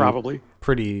feeling probably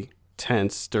pretty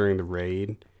tense during The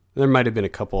Raid. There might have been a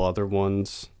couple other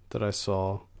ones that I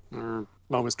saw. Or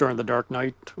moments during The Dark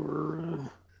Knight, or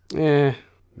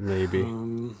maybe.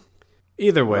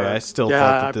 Either way, I still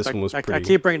thought that this one was pretty... I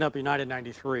keep bringing up United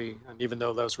 93, and even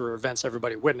though those were events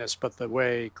everybody witnessed, but the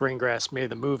way Greengrass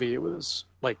made the movie, it was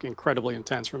like incredibly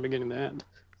intense from beginning to end.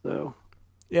 So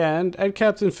yeah, and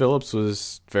Captain Phillips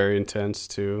was very intense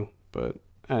too, but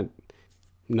I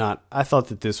thought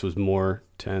that this was more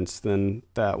tense than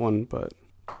that one, but...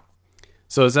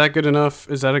 So is that good enough?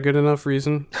 Is that a good enough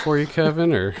reason for you,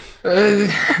 Kevin, or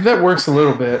that works a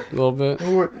little bit? A little bit.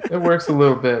 It works a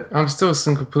little bit. I'm still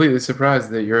completely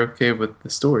surprised that you're okay with the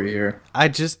story here.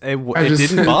 It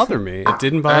didn't bother me. It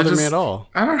didn't bother me at all.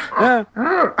 I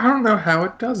don't know how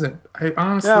it doesn't. I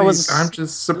honestly, I'm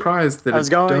just surprised that it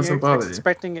doesn't bother you.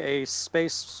 Expecting a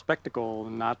space spectacle,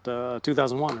 not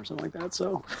 2001 or something like that.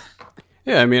 So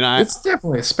yeah, I mean, it's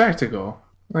definitely a spectacle.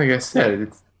 Like I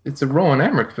said, it's a Roland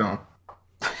Emmerich film.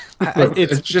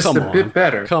 It's just a bit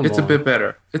better. It's a bit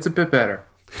better. It's a bit better.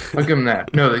 I'll give them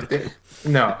that.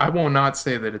 No, I will not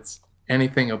say that it's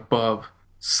anything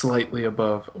slightly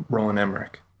above Roland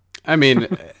Emmerich. I mean,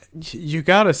 you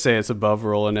gotta say it's above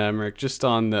Roland Emmerich just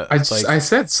on the... I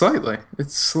said slightly.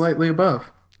 It's slightly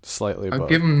above. Slightly above. I'll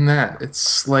give them that. It's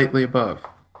slightly above.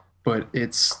 But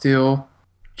it's still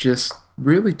just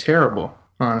really terrible,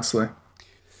 honestly.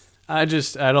 I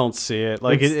don't see it.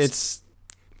 Like,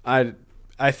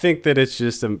 I think that it's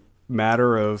just a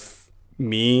matter of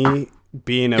me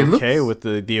being okay with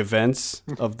the events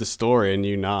of the story and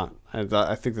you not.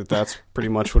 I think that's pretty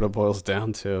much what it boils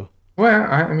down to.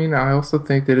 Well, I mean, I also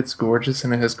think that it's gorgeous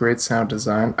and it has great sound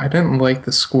design. I didn't like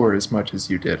the score as much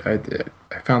as you did. I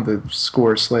found the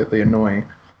score slightly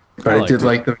annoying, but I did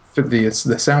like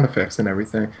the sound effects and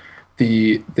everything.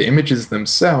 The images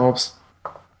themselves,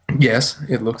 yes,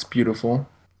 it looks beautiful,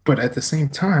 but at the same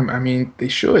time, I mean, they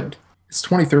should. It's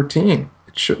 2013.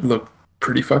 It should look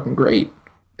pretty fucking great.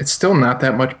 It's still not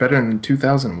that much better than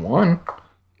 2001.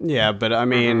 Yeah, but I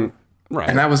mean... Right.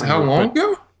 And that was how long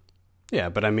ago? Yeah,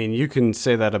 but I mean, you can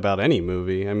say that about any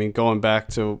movie. I mean, going back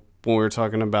to when we were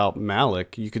talking about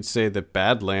Malick, you could say that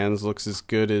Badlands looks as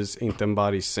good as Ain't Them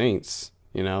Body Saints,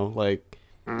 you know? Like...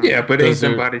 Yeah, but Ain't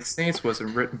Them Body Saints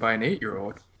wasn't written by an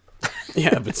 8-year-old.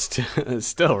 Yeah, but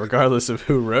still, regardless of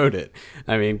who wrote it,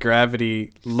 I mean,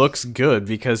 Gravity looks good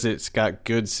because it's got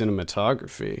good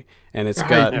cinematography, and it's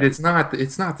got. It's not the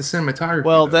cinematography.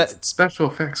 Well, it's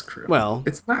special effects crew. Well,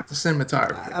 it's not the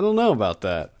cinematography. I don't know about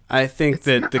that. I think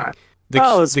no.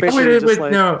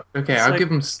 Okay, I'll give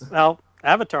them. Well,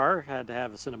 Avatar had to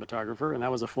have a cinematographer, and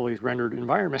that was a fully rendered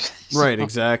environment. So. Right,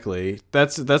 exactly.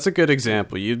 That's a good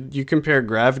example. You compare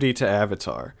Gravity to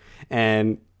Avatar,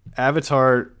 and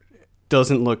Avatar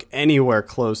doesn't look anywhere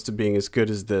close to being as good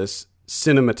as this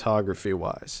cinematography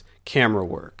wise, camera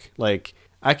work. Like,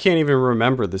 I can't even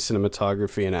remember the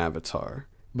cinematography in Avatar.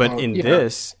 But in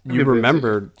this, you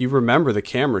remember the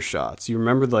camera shots. You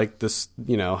remember like this,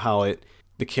 how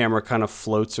the camera kind of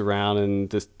floats around and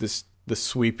the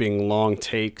sweeping long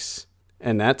takes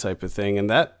and that type of thing. And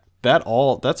that's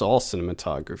all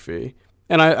cinematography.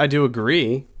 And I do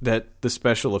agree that the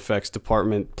special effects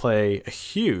department play a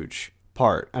huge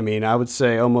part. I mean, I would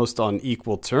say almost on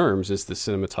equal terms as the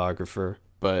cinematographer,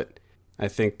 but I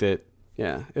think that,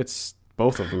 it's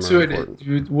both of them are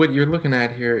important. What you're looking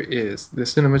at here is the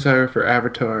cinematographer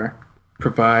Avatar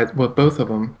both of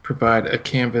them provide a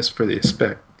canvas for the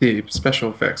special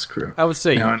effects crew. I would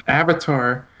say now in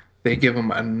Avatar, they give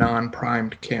them a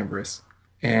non-primed canvas,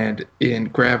 and in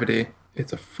Gravity,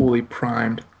 it's a fully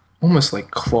primed, almost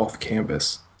like cloth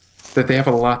canvas that they have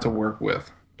a lot to work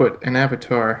with. But in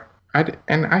Avatar, I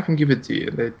can give it to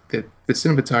you that the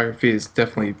cinematography is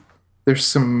definitely there's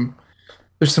some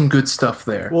good stuff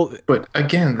there. Well, but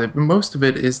again, most of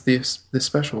it is the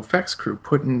special effects crew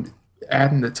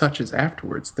adding the touches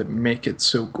afterwards that make it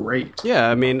so great. Yeah,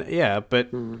 I mean,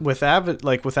 but with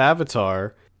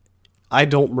Avatar, I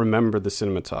don't remember the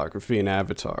cinematography in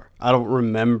Avatar. I don't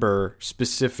remember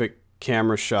specific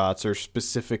camera shots or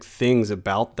specific things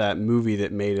about that movie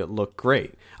that made it look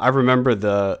great. I remember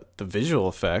the visual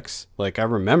effects, like I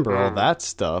remember all that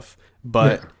stuff,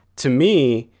 but to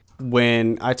me,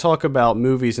 when I talk about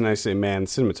movies and I say, man,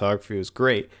 cinematography was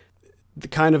great,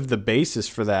 the basis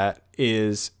for that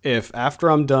is if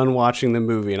after I'm done watching the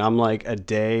movie and I'm like a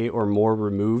day or more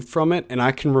removed from it and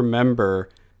I can remember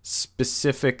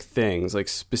specific things, like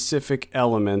specific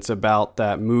elements about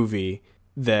that movie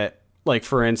that, like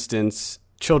for instance,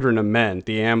 Children of Men,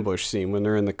 the ambush scene when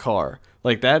they're in the car,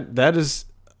 like that is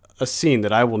a scene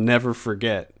that I will never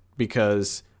forget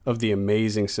because of the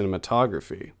amazing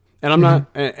cinematography. And I'm not,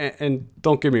 and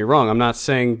don't get me wrong, I'm not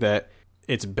saying that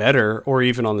it's better or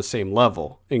even on the same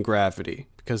level in Gravity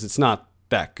because it's not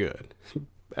that good,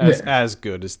 as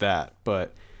good as that.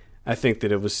 But I think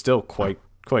that it was still quite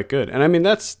good. And I mean,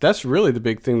 that's really the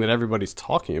big thing that everybody's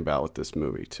talking about with this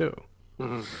movie too.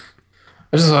 Mm-hmm.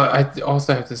 I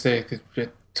also have to say, because I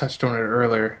touched on it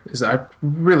earlier, is I'm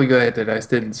really glad that I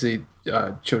didn't see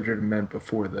Children of Men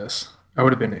before this. I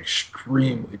would have been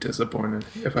extremely disappointed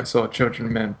if I saw Children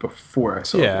of Men before I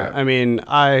saw that. Yeah, I mean,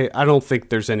 I don't think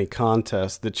there's any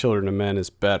contest that Children of Men is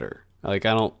better. Like,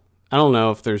 I don't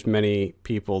know if there's many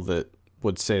people that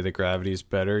would say that Gravity is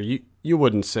better. You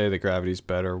wouldn't say that Gravity is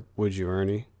better, would you,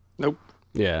 Ernie? Nope.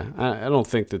 Yeah, I don't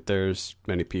think that there's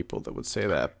many people that would say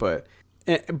that, but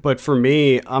for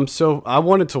me, I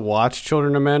wanted to watch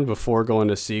Children of Men before going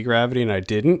to see Gravity, and I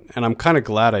didn't, and I'm kind of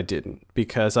glad I didn't,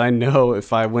 because I know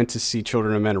if I went to see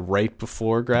Children of Men right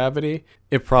before Gravity,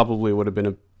 it probably would have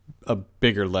been a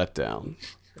bigger letdown.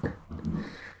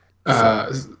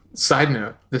 Side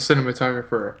note, the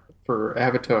cinematographer for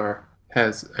Avatar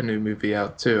has a new movie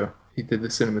out too. He did the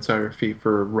cinematography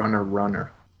for Runner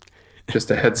Runner.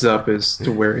 Just a heads up as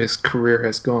to where his career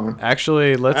has gone.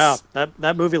 Actually,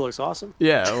 that movie looks awesome.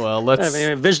 Yeah, well, let's.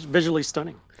 I mean, visually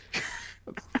stunning.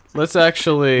 Let's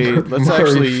actually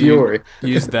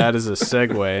use that as a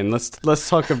segue, and let's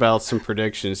talk about some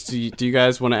predictions. Do you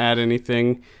guys want to add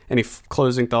anything? Any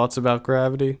closing thoughts about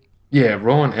Gravity? Yeah,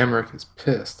 Roland Emmerich is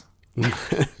pissed.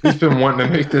 He's been wanting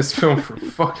to make this film for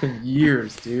fucking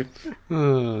years, dude.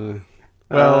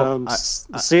 Well,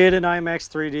 see it in IMAX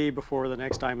 3D before the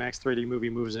next IMAX 3D movie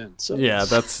moves in. So yeah,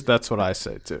 that's what I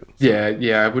say too.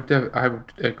 Yeah, I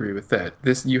would agree with that.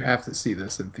 You have to see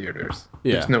this in theaters.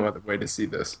 Yeah. There's no other way to see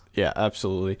this. Yeah,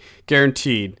 absolutely,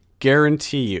 guarantee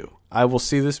you, I will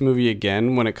see this movie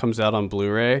again when it comes out on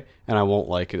Blu-ray, and I won't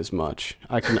like it as much.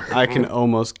 I can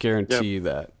almost guarantee you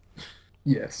that.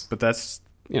 Yes, but that's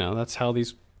how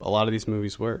a lot of these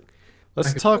movies work.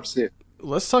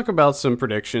 Let's talk about some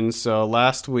predictions. So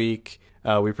last week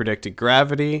we predicted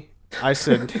Gravity. I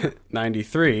said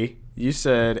 93. You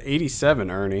said 87,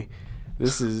 Ernie.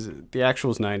 The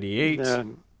actual is 98. A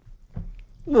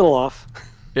little off.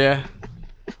 Yeah.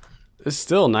 It's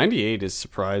still 98 is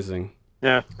surprising.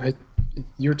 Yeah.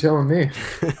 You're telling me.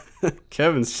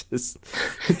 Kevin's just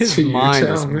his mind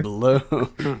is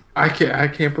blown. I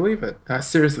can't believe it. I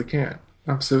seriously can't.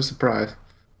 I'm so surprised.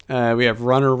 We have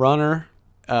Runner.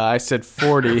 I said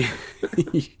 40.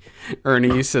 Ernie,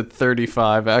 you said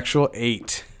 35. Actual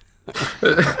 8.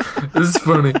 This is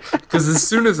funny because as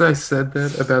soon as I said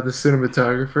that about the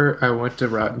cinematographer, I went to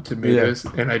Rotten Tomatoes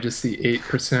and I just see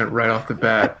 8% right off the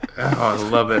bat. Oh, I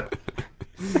love it.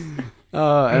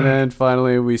 And then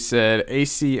finally we said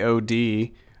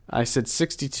ACOD. I said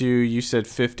 62. You said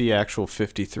 50. Actual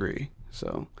 53.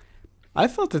 So I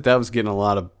thought that was getting a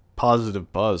lot of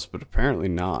positive buzz, but apparently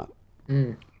not.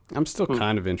 I'm still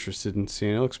kind of interested in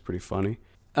seeing it. It looks pretty funny.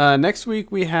 Next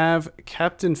week we have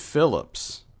Captain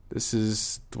Phillips. This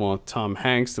is the one with Tom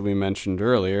Hanks that we mentioned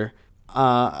earlier.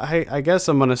 I guess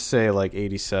I'm going to say like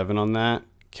 87 on that.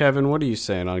 Kevin, what are you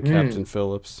saying on Captain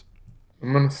Phillips?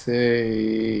 I'm going to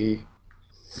say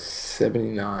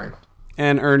 79.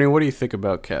 And Ernie, what do you think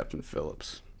about Captain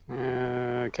Phillips?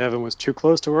 Kevin was too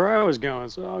close to where I was going,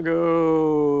 so I'll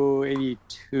go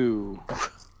 82.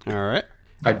 All right.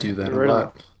 I do that a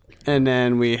lot. And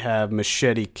then we have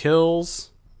Machete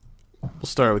Kills. We'll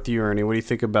start with you, Ernie. What do you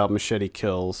think about Machete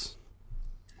Kills?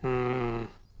 I'll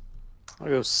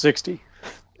go 60.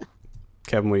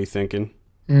 Kevin, what are you thinking?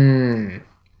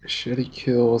 Machete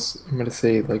Kills, I'm going to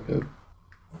say like a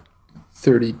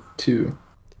 32.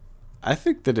 I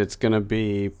think that it's going to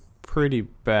be pretty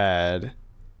bad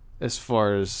as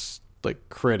far as like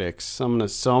critics. I'm gonna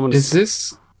Is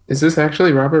this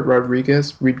actually Robert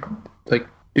Rodriguez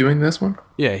doing this one?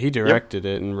 Yeah, he directed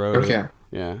it and wrote it.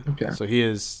 Yeah. Okay. So he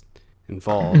is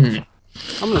involved. I'm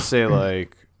gonna say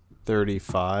like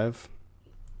 35.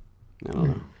 I don't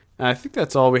know. And I think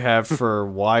that's all we have for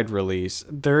wide release.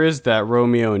 There is that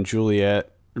Romeo and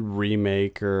Juliet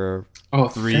remake or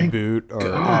reboot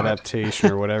or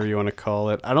adaptation or whatever you want to call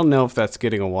it. I don't know if that's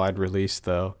getting a wide release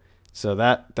though. So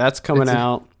that's coming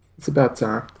out. It's about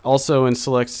time. Also in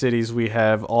select cities we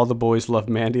have All the Boys Love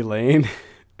Mandy Lane.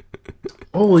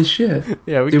 Holy shit.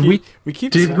 Yeah, Did we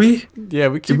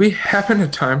happen to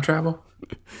time travel?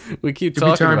 We keep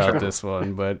talking about this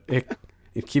one, but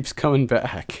it keeps coming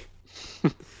back.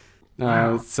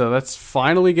 Wow. So that's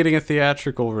finally getting a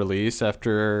theatrical release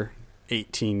after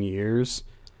 18 years.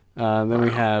 Then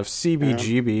we have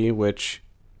CBGB, which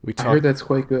I heard that's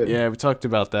quite good. Yeah, we talked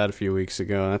about that a few weeks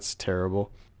ago. That's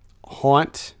terrible.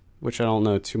 Haunt, which I don't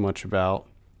know too much about.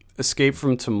 Escape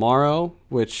from Tomorrow,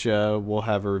 which we'll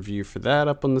have a review for that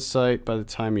up on the site by the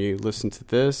time you listen to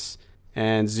this.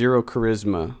 And Zero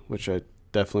Charisma, which I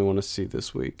definitely want to see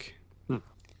this week.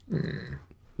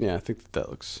 Yeah, I think that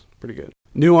looks pretty good.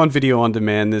 New on video on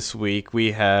demand this week,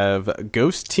 we have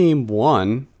Ghost Team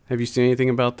 1. Have you seen anything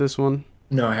about this one?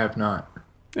 No, I have not.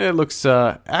 It looks,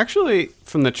 actually,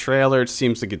 from the trailer, it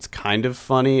seems like it's kind of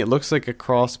funny. It looks like a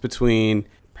cross between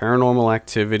Paranormal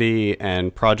Activity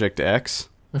and Project X.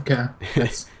 Okay,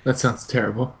 that sounds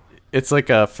terrible. It's like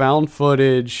a found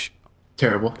footage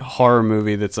terrible horror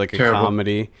movie that's like a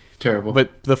comedy. Terrible.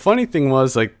 But the funny thing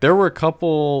was, like, there were a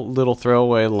couple little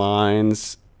throwaway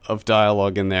lines of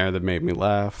dialogue in there that made me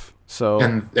laugh. So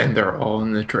and they're all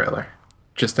in the trailer.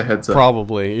 Just a heads up.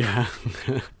 Probably, yeah.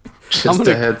 Just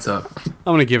a heads up.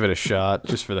 I'm gonna give it a shot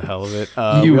just for the hell of it.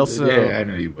 I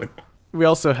know you would. We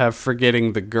also have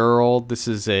Forgetting the Girl. This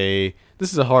is a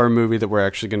horror movie that we're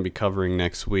actually going to be covering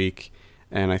next week,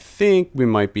 and I think we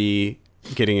might be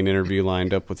getting an interview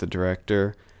lined up with the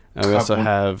director. I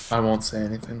won't say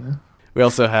anything then. We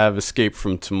also have Escape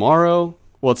from Tomorrow.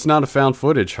 Well, it's not a found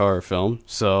footage horror film,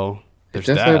 so there's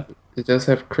that. It does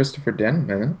have Christopher Denton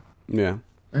in it. Yeah.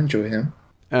 I enjoy him.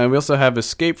 We also have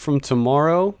Escape from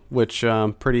Tomorrow, which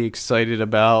I'm pretty excited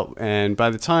about. And by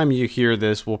the time you hear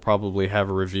this, we'll probably have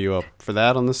a review up for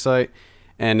that on the site.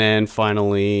 And then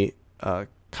finally,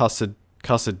 Casadega.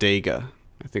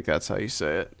 I think that's how you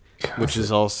say it. Which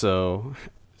is also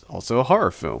a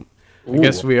horror film. Ooh. I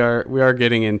guess we are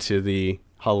getting into the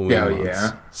Halloween months.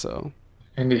 Yeah. So.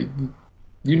 And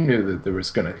you knew that there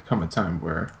was going to come a time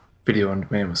where video on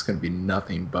demand was going to be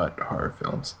nothing but horror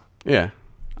films. Yeah.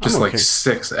 Just like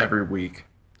 6 every week.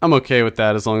 I'm okay with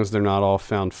that as long as they're not all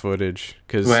found footage.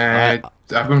 I'm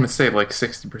going to say like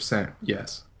 60%,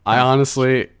 yes. I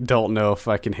honestly don't know if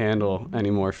I can handle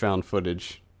any more found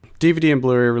footage. DVD and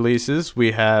Blu-ray releases,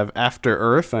 we have After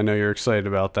Earth. I know you're excited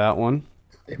about that one.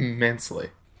 Immensely.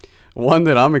 One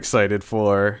that I'm excited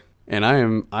for, and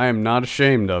I am not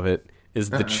ashamed of it,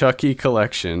 is the Chucky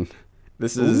Collection.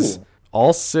 This is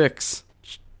all 6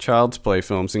 Child's Play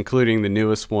films, including the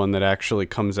newest one that actually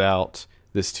comes out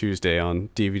this Tuesday on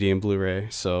DVD and Blu-ray.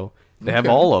 So they have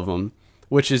all of them,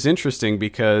 which is interesting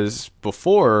because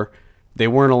before they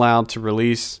weren't allowed to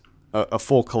release a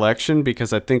full collection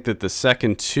because I think that the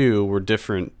second 2 were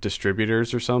different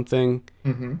distributors or something,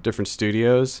 different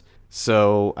studios.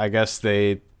 So I guess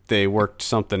they worked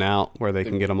something out where they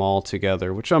can get them all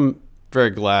together, which I'm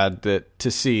very glad to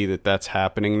see that that's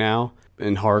happening now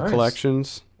in horror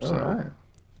collections. So. All right.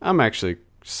 I'm actually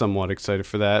somewhat excited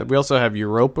for that. We also have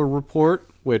Europa Report,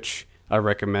 which I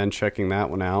recommend checking that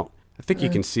one out. I think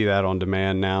you can see that on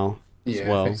demand now as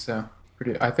well. I think so.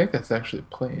 I think that's actually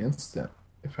Play Instant.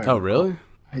 Really?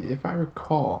 If I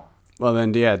recall. Well,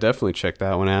 then, yeah, definitely check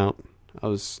that one out. I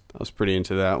was pretty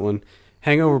into that one.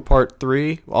 Hangover Part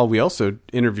 3. Well, we also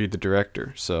interviewed the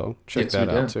director, so check that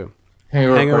out too.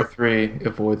 Hangover Part 3,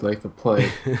 avoid like the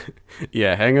plague.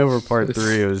 Yeah, Hangover Part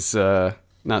 3 was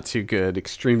not too good.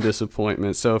 Extreme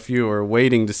disappointment. So if you were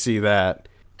waiting to see that,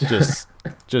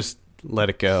 just let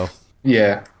it go.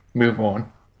 Yeah, move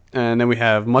on. And then we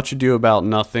have Much Ado About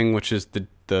Nothing, which is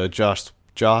the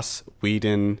Joss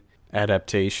Whedon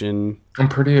adaptation.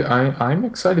 I'm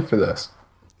excited for this.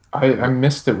 I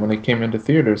missed it when it came into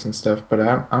theaters and stuff, but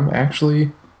I'm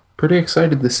actually pretty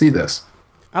excited to see this.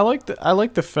 I like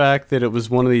the fact that it was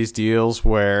one of these deals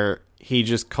where he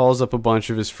just calls up a bunch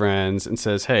of his friends and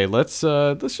says, "Hey, let's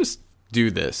just do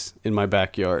this in my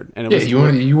backyard." And you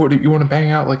want to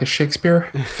bang out like a Shakespeare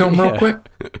film real quick,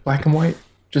 black and white,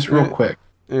 just real quick.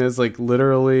 And it's like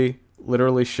literally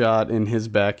shot in his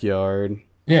backyard.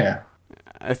 Yeah,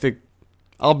 I think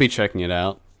I'll be checking it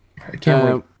out. I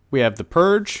can't wait. We have The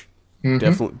Purge.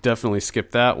 Mm-hmm. Definitely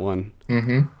skip that one.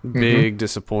 Mm-hmm. Big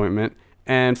disappointment.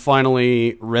 And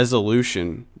finally,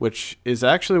 Resolution, which is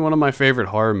actually one of my favorite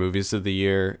horror movies of the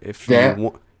year.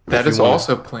 That is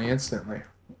also playing instantly.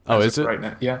 Oh, is it? Right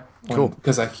now, yeah. Cool.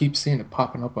 Because I keep seeing it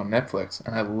popping up on Netflix,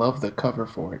 and I love the cover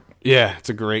for it. Yeah, it's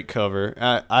a great cover.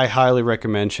 I highly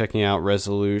recommend checking out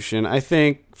Resolution. I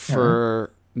think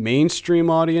for mainstream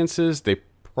audiences, they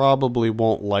probably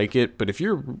won't like it, but if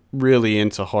you're really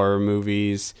into horror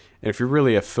movies, and if you're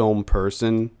really a film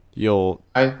person,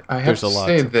 I have to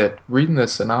say that reading the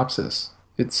synopsis,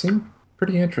 it seemed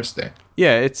pretty interesting.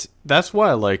 Yeah, that's why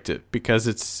I liked it, because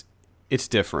it's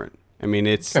different. I mean,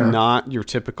 it's not your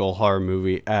typical horror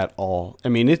movie at all. I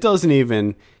mean, it doesn't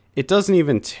even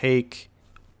take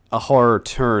a horror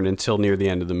turn until near the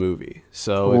end of the movie.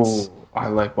 So I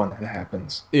like when that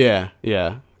happens. Yeah.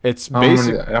 It's I'm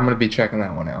gonna be checking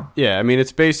that one out. Yeah, I mean,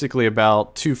 it's basically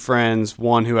about two friends,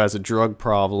 one who has a drug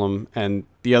problem, and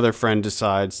the other friend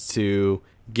decides to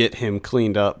get him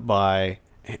cleaned up by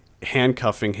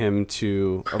handcuffing him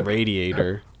to a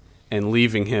radiator and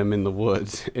leaving him in the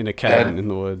woods, in a cabin in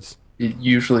the woods. It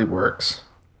usually works.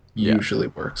 Usually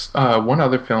works. One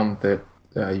other film that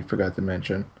you forgot to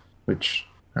mention, which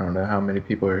I don't know how many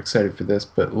people are excited for this,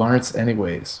 but Lawrence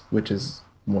Anyways, which is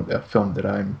a film that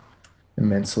I'm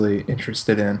immensely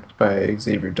interested in, by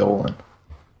Xavier Dolan,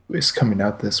 is coming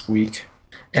out this week.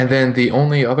 And then the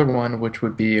only other one, which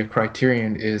would be a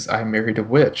Criterion, is I Married a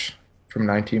Witch from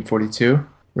 1942.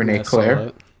 Renee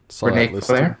Claire. Renee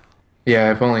Claire. Yeah,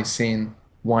 I've only seen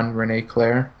one Renee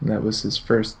Claire, and that was his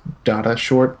first Dada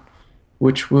short,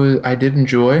 which I did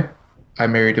enjoy. I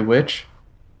Married a Witch.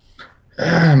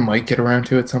 I might get around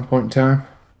to it at some point in time.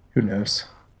 Who knows?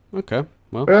 Okay.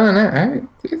 Well, but other than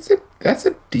that, that's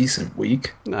a decent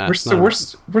week. We're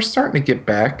starting to get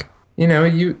back. You know,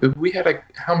 we had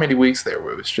how many weeks there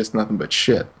where it was just nothing but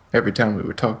shit every time we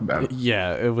would talk about it.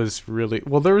 Yeah, it was really...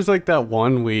 Well, there was like that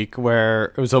one week where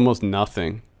it was almost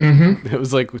nothing. Mm-hmm. It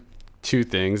was like two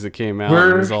things that came out,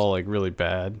 and it was all like really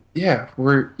bad. Yeah,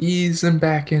 we're easing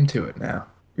back into it now.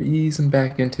 We're easing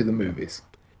back into the movies.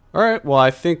 All right, well,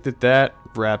 I think that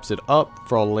wraps it up.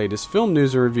 For all the latest film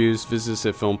news and reviews, visit us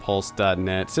at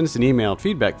filmpulse.net. Send us an email at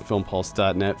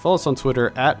feedback@filmpulse.net. Follow us on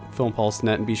Twitter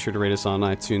 @filmpulsenet, and be sure to rate us on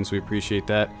iTunes. We appreciate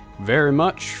that very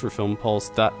much. For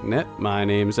filmpulse.net, my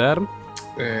name's Adam.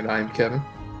 And I'm Kevin.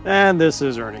 And this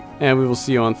is Ernie. And we will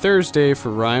see you on Thursday for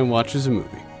Ryan Watches a Movie.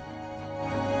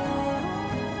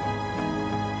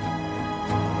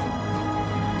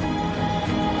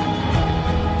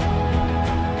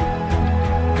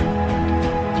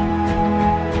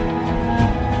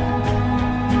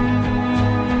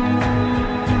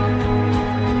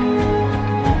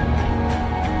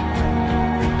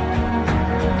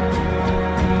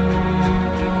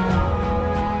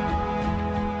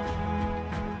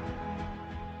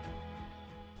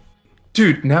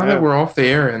 Dude, now that we're off the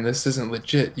air and this isn't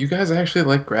legit, you guys actually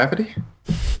like Gravity?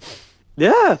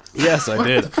 Yeah. Yes, I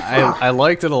did. I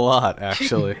liked it a lot,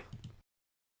 actually.